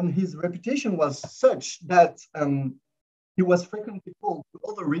 And his reputation was such that he was frequently called to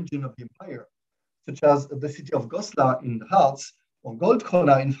other regions of the empire, such as the city of Goslar in the Harz or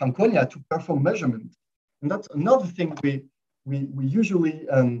Goldkrona in Franconia, to perform measurement. And that's another thing we usually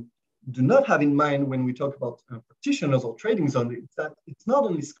do not have in mind when we talk about practitioners or trading zones. It's that it's not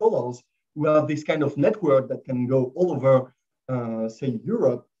only scholars who have this kind of network that can go all over, say,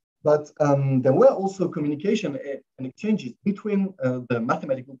 Europe, but there were also communication and exchanges between the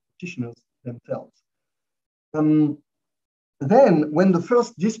mathematical practitioners themselves. Then, when the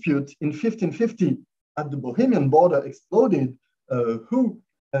first dispute in 1550 at the Bohemian border exploded, who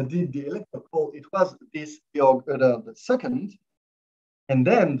did the elector call? It was this Georg Oeder II. And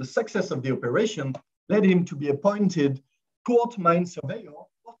then the success of the operation led him to be appointed court mine surveyor,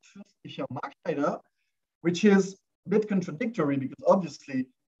 Kurfürstlicher Marktschneider, which is a bit contradictory because obviously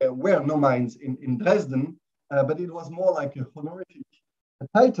there were no mines in Dresden, but it was more like a honorific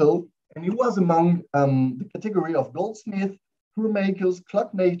title. And he was among the category of goldsmiths, toolmakers,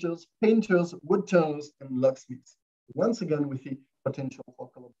 clockmakers, painters, woodturners, and locksmiths. Once again, with the potential for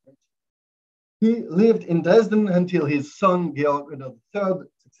collaboration. He lived in Dresden until his son, Georg Oeder III,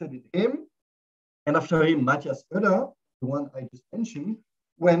 succeeded him. And after him, Matthias Oeder, the one I just mentioned,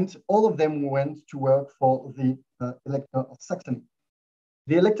 all of them went to work for the Elector of Saxony.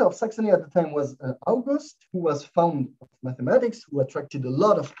 The Elector of Saxony at the time was August, who was fond of mathematics, who attracted a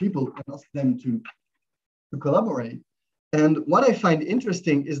lot of people and asked them to collaborate. And what I find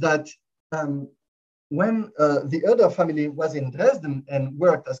interesting is that when the Oeder family was in Dresden and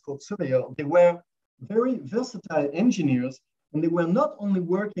worked as court surveyor, they were very versatile engineers, and they were not only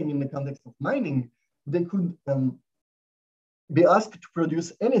working in the context of mining, they could be asked to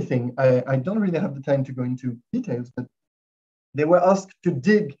produce anything. I don't really have the time to go into details, but they were asked to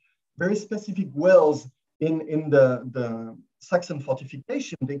dig very specific wells in the Saxon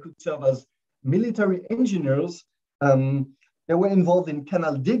fortification. They could serve as military engineers. They were involved in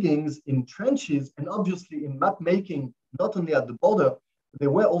canal diggings, in trenches, and obviously in map making, not only at the border, they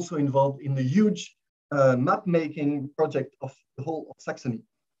were also involved in the huge map making project of the whole of Saxony.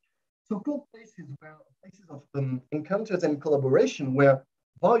 So court places were places of encounters and collaboration where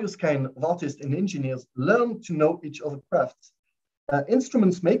various kinds of artists and engineers learned to know each other's crafts.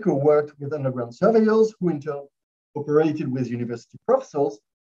 Instruments maker worked with underground surveyors who in turn cooperated with university professors.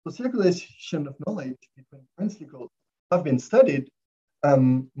 The circulation of knowledge between princely courts have been studied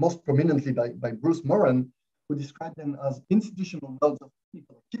most prominently by Bruce Moran, who described them as institutional nodes of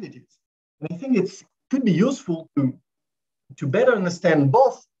technical activities. And I think it could be useful to better understand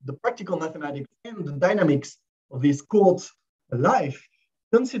both the practical mathematics and the dynamics of these courts' life,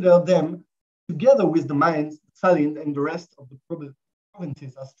 consider them together with the mines, Salin, and the rest of the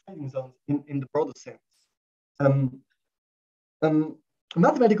provinces as trading zones in the broader sense.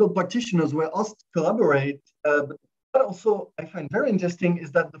 Mathematical practitioners were asked to collaborate, but what also I find very interesting is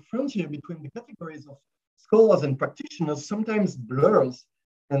that the frontier between the categories of scholars and practitioners sometimes blurs.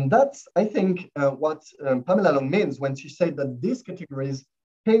 And that's, I think, what Pamela Long means when she said that these categories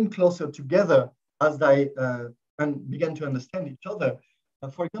came closer together as they began to understand each other.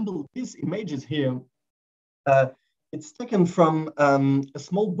 For example, these images here, it's taken from a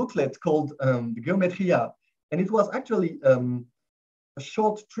small booklet called the Geometria, and it was actually a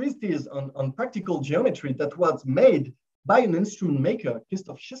short treatise on practical geometry that was made by an instrument maker,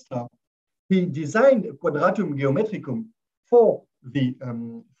 Christoph Schistler. He designed a quadratum geometricum for the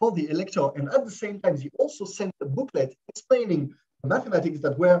elector, and at the same time, he also sent a booklet explaining the mathematics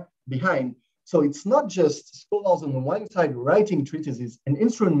that were behind. So it's not just scholars on the one side writing treatises and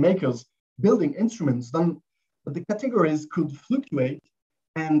instrument makers building instruments, but the categories could fluctuate.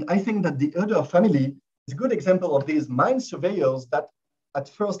 And I think that the Oeder family is a good example of these mine surveyors that at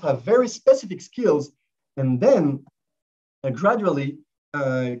first have very specific skills and then gradually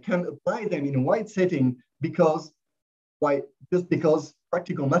can apply them in a wide setting because just because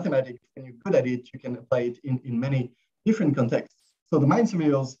practical mathematics, when you're good at it, you can apply it in many different contexts. So the mine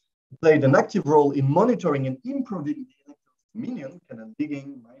surveyors played an active role in monitoring and improving the elector's dominion, kind of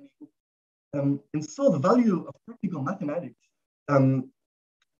digging, mining. And so the value of practical mathematics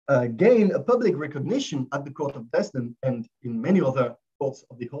gained a public recognition at the court of Dresden and in many other courts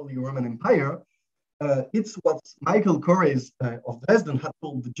of the Holy Roman Empire. It's what Michael Corres of Dresden had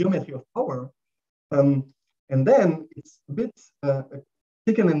called the geometry of power. And then it's a bit a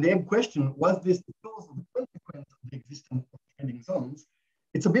chicken and the egg question. Was this the cause of the consequence of the existence of trading zones?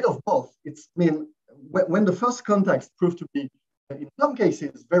 It's a bit of both. When the first contacts proved to be, in some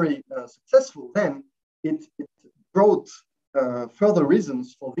cases, very successful, then it brought further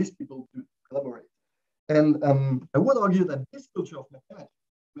reasons for these people to collaborate. And I would argue that this culture of mathematics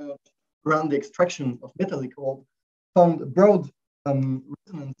around the extraction of metallic ore found a broad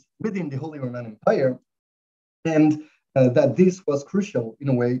resonance within the Holy Roman Empire, and that this was crucial in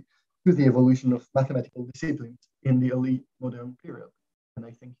a way to the evolution of mathematical disciplines in the early modern period. And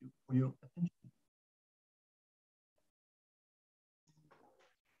I thank you for your attention.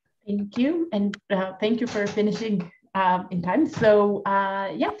 Thank you, and thank you for finishing in time. So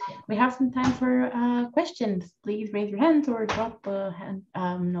yeah, we have some time for questions. Please raise your hands or drop a hand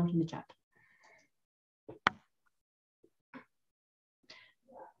note in the chat.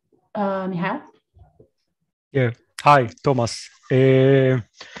 Michael? Yeah. Hi, Thomas.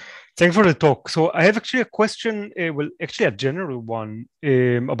 Thanks for the talk. So I have actually a question, well, actually a general one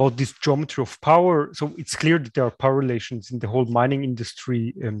about this geometry of power. So it's clear that there are power relations in the whole mining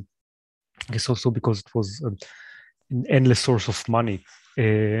industry. I guess also because it was an endless source of money.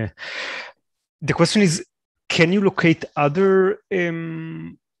 The question is, can you locate other, I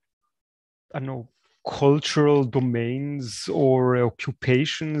don't know, cultural domains or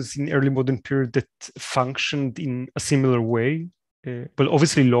occupations in early modern period that functioned in a similar way? Well,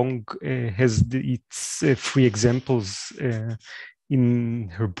 obviously Long has its three examples in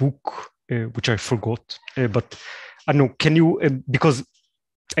her book, which I forgot. But I don't know, can you, because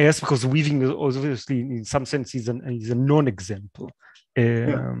I ask because weaving obviously in some sense is a non-example.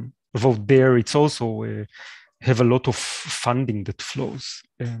 Although there it's also have a lot of funding that flows.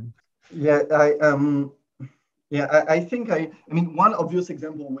 I think I mean, one obvious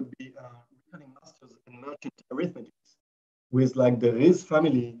example would be returning masters in merchant arithmetic with like the Riz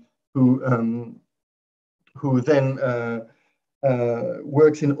family who then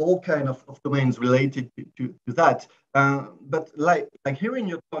works in all kind of domains related to that. But like hearing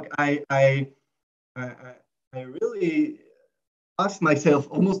your talk, I really asked myself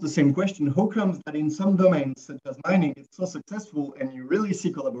almost the same question: how comes that in some domains such as mining it's so successful and you really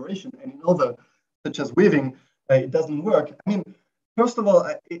see collaboration, and in other such as weaving it doesn't work? I mean, first of all,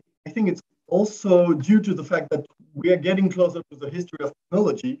 I think it's also due to the fact that we are getting closer to the history of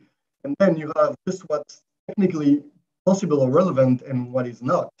technology, and then you have just what's technically possible or relevant and what is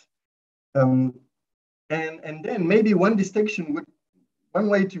not. And then maybe one distinction one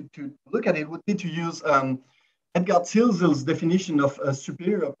way to look at it would be to use Edgar Zilzel's definition of a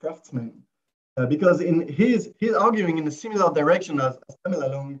superior craftsman, because in he's arguing in a similar direction as Pamela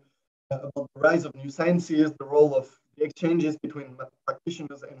Long about the rise of new sciences, the role of the exchanges between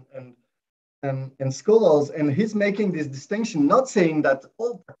practitioners and scholars, and he's making this distinction, not saying that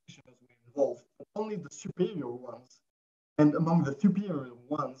all practitioners were involved, but only the superior ones. And among the superior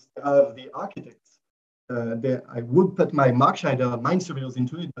ones are the architects. I would put my Markscheider mine surveyors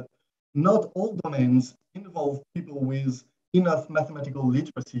into it, but not all domains involve people with enough mathematical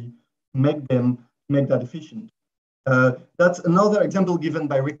literacy to make that efficient. That's another example given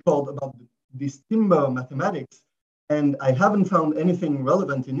by Ricord about this timber mathematics, and I haven't found anything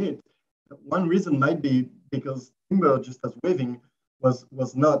relevant in it. One reason might be because timber, just as weaving,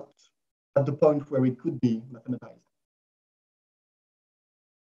 was not at the point where it could be mathematized.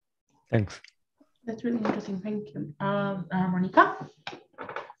 Thanks. That's really interesting. Thank you. Monica?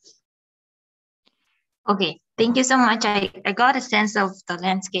 Okay, thank you so much. I got a sense of the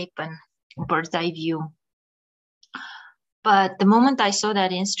landscape and bird's eye view. But the moment I saw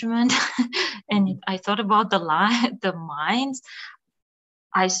that instrument and I thought about the mines,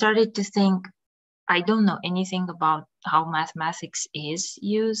 I started to think, I don't know anything about how mathematics is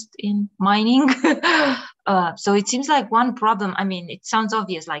used in mining. So it seems like one problem, I mean, it sounds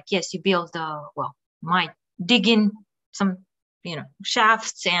obvious, like, yes, you build might dig in some,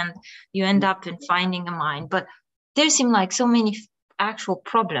 shafts and you end up in finding a mine. But there seem like so many actual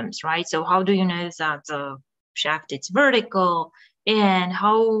problems, right? So how do you know that the shaft is vertical, and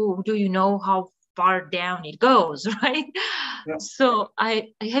how do you know how far down it goes, right? Yeah. So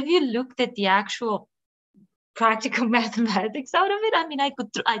have you looked at the actual practical mathematics out of it? I mean,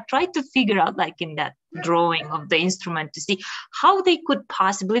 I tried to figure out, like in that drawing of the instrument, to see how they could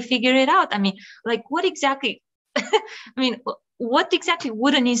possibly figure it out. I mean, like what exactly what exactly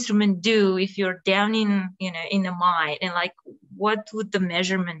would an instrument do if you're down in a mine, and like what would the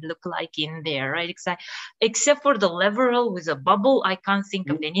measurement look like in there, right? Except for the level with a bubble, I can't think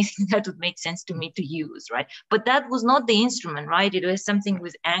of anything that would make sense to me to use, right? But that was not the instrument, right? It was something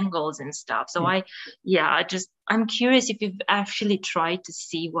with angles and stuff. So I'm curious if you've actually tried to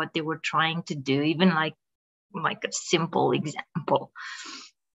see what they were trying to do, even like a simple example.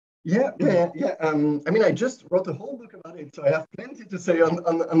 Yeah. I mean, I just wrote a whole book about it, so I have plenty to say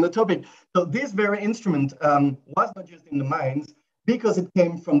on the topic. So this very instrument was not used in the mines because it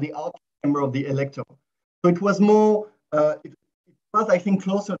came from the outer chamber of the electro. So it was more, it was, I think,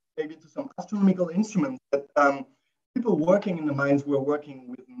 closer maybe to some astronomical instruments that people working in the mines were working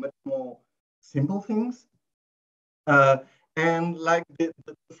with much more simple things. And like the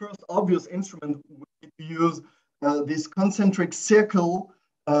first obvious instrument would use this concentric circle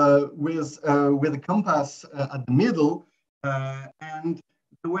with a compass at the middle, and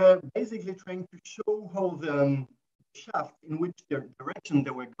they were basically trying to show how the shaft, in which direction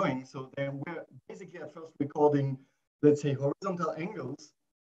they were going. So they were basically at first recording, let's say, horizontal angles,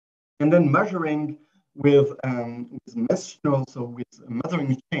 and then measuring with mesh, also with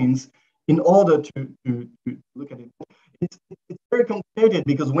measuring chains, in order to look at it. It's very complicated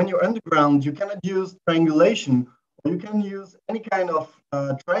because when you're underground, you cannot use triangulation. You can use any kind of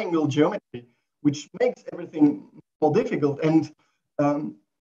triangle geometry, which makes everything more difficult. And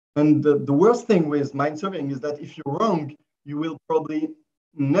the worst thing with mine surveying is that if you're wrong, you will probably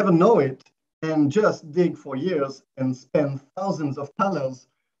never know it and just dig for years and spend thousands of dollars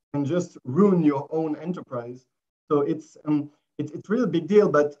and just ruin your own enterprise. So it's really a big deal.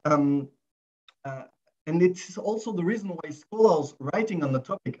 But and it's also the reason why scholars writing on the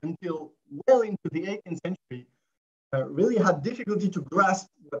topic until well into the 18th century really had difficulty to grasp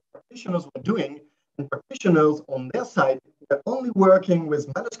what practitioners were doing, and practitioners on their side were only working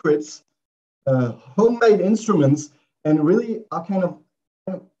with manuscripts, homemade instruments, and really are kind of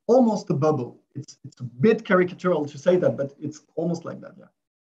almost a bubble. It's a bit caricatural to say that, but it's almost like that, yeah.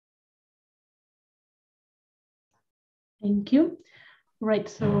 Thank you. Right,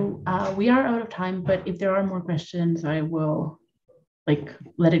 so we are out of time, but if there are more questions, I will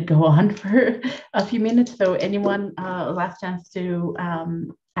let it go on for a few minutes. So anyone last chance to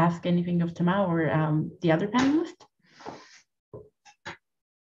ask anything of Tamao or the other panelists?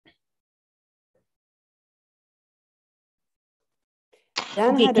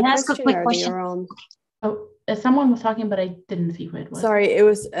 Dan had a question earlier on. Oh, someone was talking, but I didn't see who it was. Sorry, it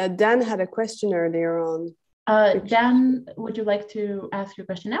was Dan had a question earlier on. Dan, would you like to ask your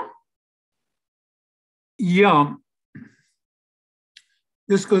question now? Yeah.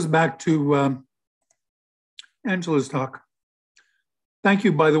 This goes back to Angela's talk. Thank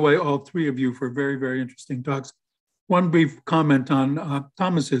you, by the way, all three of you for very, very interesting talks. One brief comment on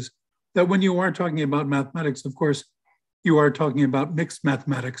Thomas's, that when you are talking about mathematics, of course, you are talking about mixed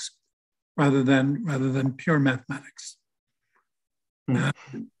mathematics rather than pure mathematics.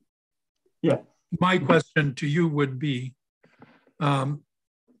 Yeah. My question to you would be how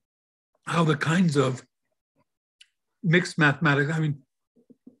the kinds of mixed mathematics, I mean,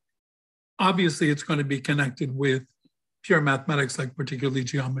 obviously it's going to be connected with pure mathematics, like particularly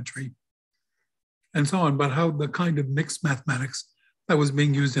geometry and so on, but how the kind of mixed mathematics that was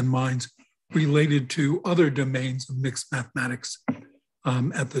being used in mines related to other domains of mixed mathematics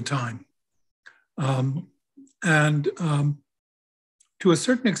at the time. To a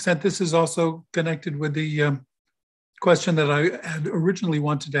certain extent, this is also connected with the question that I had originally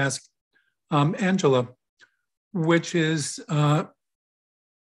wanted to ask Angela, which is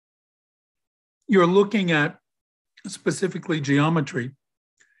you're looking at specifically geometry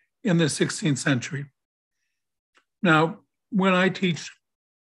in the 16th century. Now, when I teach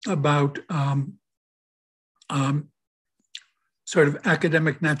about sort of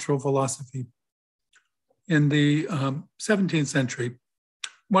academic natural philosophy in the 17th century,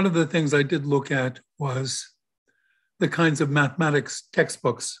 one of the things I did look at was the kinds of mathematics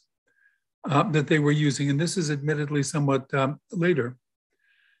textbooks that they were using. And this is admittedly somewhat later.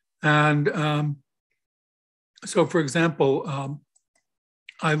 And so, for example,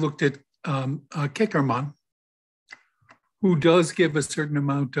 I looked at Keckermann, who does give a certain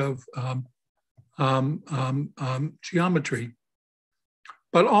amount of geometry,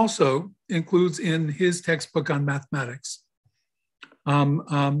 but also includes in his textbook on mathematics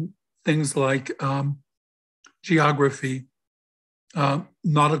things like geography,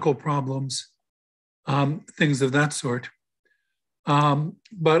 nautical problems, things of that sort.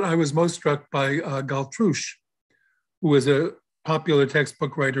 But I was most struck by Galtruche, who was a popular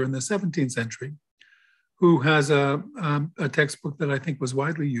textbook writer in the 17th century, who has a textbook that I think was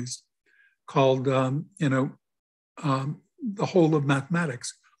widely used called, The Whole of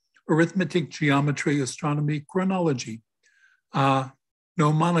Mathematics, Arithmetic, Geometry, Astronomy, Chronology,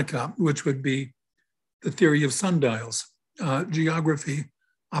 Mnemonica, which would be the theory of sundials, geography,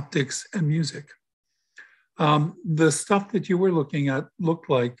 optics, and music. The stuff that you were looking at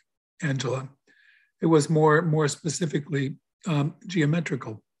looked like, Angela, it was more specifically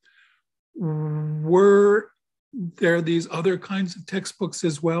geometrical. Were there these other kinds of textbooks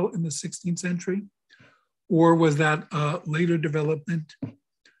as well in the 16th century? Or was that a later development?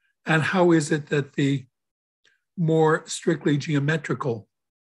 And how is it that the more strictly geometrical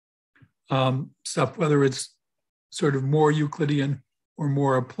stuff, whether it's sort of more Euclidean or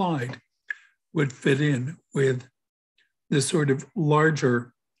more applied, would fit in with this sort of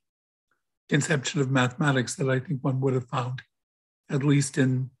larger conception of mathematics that I think one would have found, at least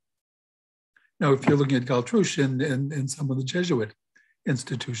in, if you're looking at Galtruche and some of the Jesuit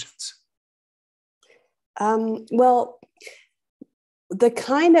institutions? Well, the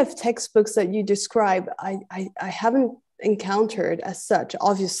kind of textbooks that you describe, I haven't encountered as such,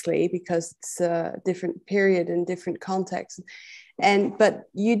 obviously, because it's a different period and different context. But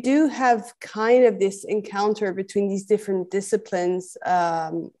you do have kind of this encounter between these different disciplines,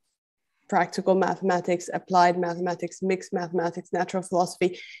 practical mathematics, applied mathematics, mixed mathematics, natural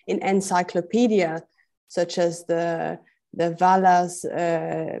philosophy, in encyclopedia, such as the Valas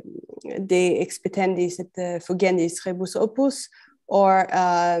de Expetendis et Fugendis Rebus Opus, or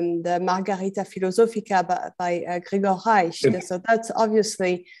the Margarita Philosophica by Gregor Reich. So that's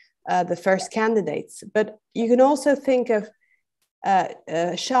obviously the first candidates. But you can also think of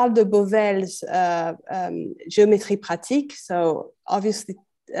Charles de Beauvel's Géométrie pratique, so obviously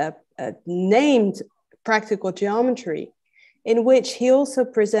named practical geometry, in which he also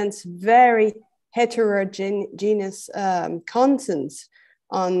presents very heterogeneous contents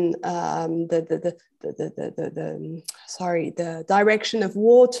on the direction of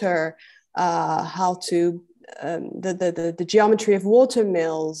water, how to the geometry of water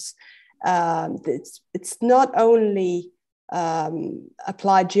mills. It's not only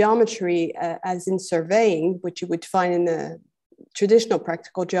applied geometry as in surveying, which you would find in the traditional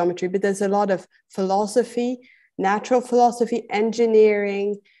practical geometry, but there's a lot of philosophy, natural philosophy,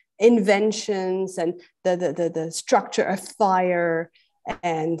 engineering, inventions, and the structure of fire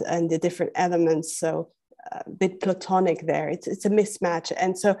and the different elements. So a bit Platonic there. It's a mismatch.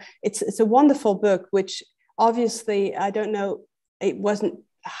 And so it's a wonderful book, which obviously, I don't know, it wasn't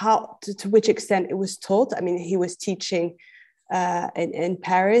how to which extent it was taught. I mean, he was teaching in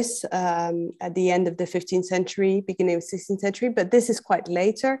Paris at the end of the 15th century, beginning of 16th century, but this is quite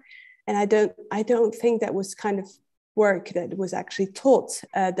later. And I don't think that was kind of work that was actually taught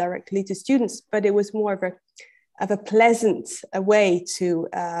directly to students, but it was more of a pleasant way to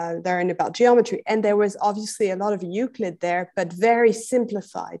learn about geometry. And there was obviously a lot of Euclid there, but very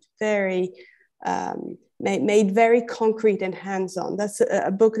simplified, very made very concrete and hands-on. That's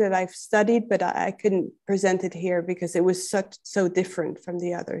a book that I've studied, but I couldn't present it here because it was so different from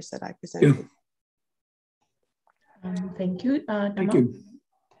the others that I presented. Thank you. Thank you.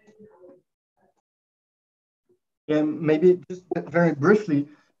 Maybe just very briefly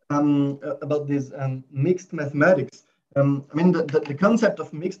about this mixed mathematics. I mean, the concept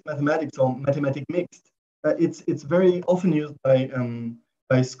of mixed mathematics or mathematic mixed, it's very often used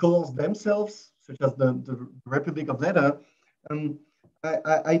by scholars themselves, such as the Republic of Letters.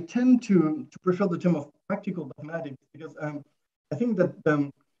 I tend to prefer the term of practical mathematics because I think that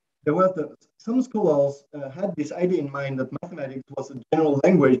there was some scholars had this idea in mind that mathematics was a general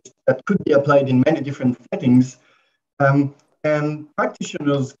language that could be applied in many different settings. And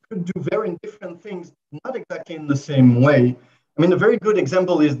practitioners could do very different things, not exactly in the same way. I mean, a very good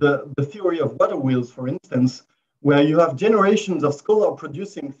example is the theory of water wheels, for instance, where you have generations of scholars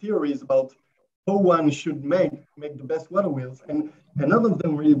producing theories about how one should make the best water wheels, and none of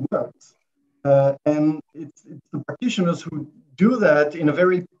them really works. And it's the practitioners who do that in a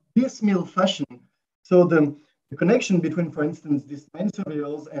very piecemeal fashion. So the connection between, for instance, these mine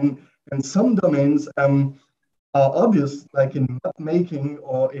surveyors and some domains are obvious, like in map making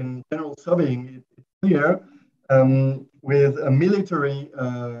or in general surveying. It's clear. With a military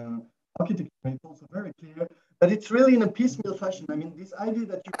architecture, it's also very clear. But it's really in a piecemeal fashion. I mean, this idea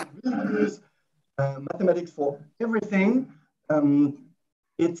that you could really use mathematics for everything,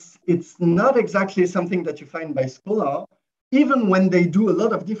 it's not exactly something that you find by scholar, even when they do a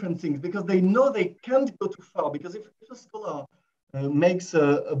lot of different things, because they know they can't go too far. Because if a scholar makes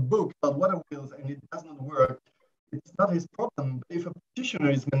a book about water wheels and it does not work, it's not his problem. But if a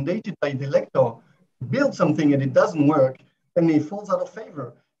practitioner is mandated by the lector to build something and it doesn't work, then he falls out of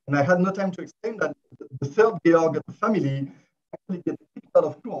favor. And I had no time to explain that the third Georg of the family actually gets kicked out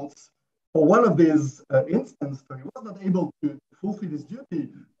of courts for one of these instances. So he was not able to fulfill his duty,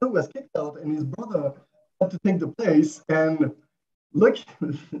 so he was kicked out, and his brother had to take the place. And look,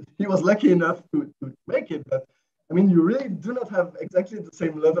 he was lucky enough to make it. But I mean, you really do not have exactly the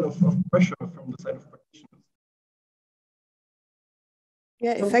same level of pressure from the side of practitioners.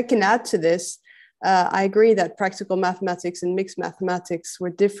 Yeah, if I can add to this, I agree that practical mathematics and mixed mathematics were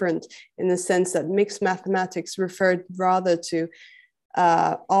different in the sense that mixed mathematics referred rather to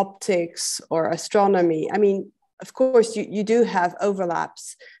optics or astronomy. I mean, of course, you do have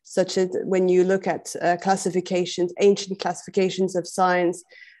overlaps, such as when you look at classifications, ancient classifications of science,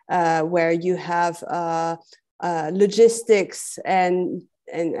 where you have logistics and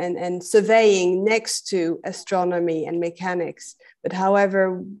surveying next to astronomy and mechanics. But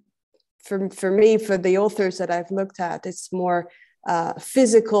however, for me, for the authors that I've looked at, it's more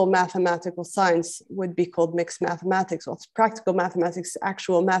physical mathematical science would be called mixed mathematics, or it's practical mathematics,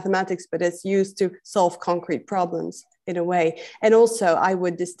 actual mathematics, but it's used to solve concrete problems in a way. And also I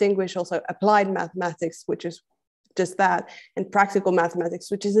would distinguish also applied mathematics, which is just that, and practical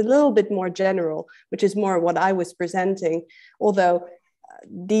mathematics, which is a little bit more general, which is more what I was presenting, although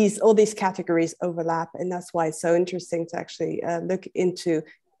all these categories overlap. And that's why it's so interesting to actually look into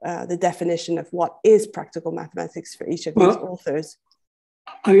the definition of what is practical mathematics for each of these authors.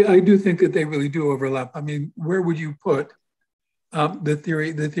 I do think that they really do overlap. I mean, where would you put the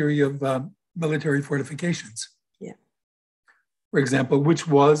theory of military fortifications? Yeah. For example, which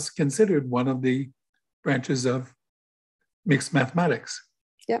was considered one of the branches of mixed mathematics.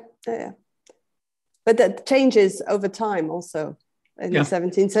 Yeah, yeah. But that changes over time also. In the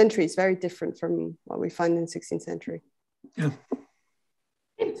 17th century, it's very different from what we find in the 16th century. Yeah.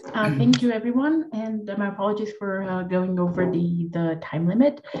 Thank you, everyone, and my apologies for going over the time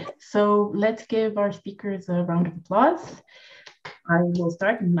limit. So let's give our speakers a round of applause. I will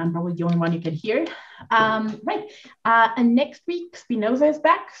start, and I'm probably the only one you can hear. Right, and next week, Spinoza is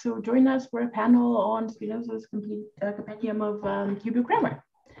back, so join us for a panel on Spinoza's complete compendium of Hebrew grammar.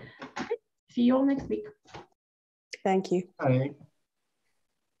 Okay. See you all next week. Thank you. Bye.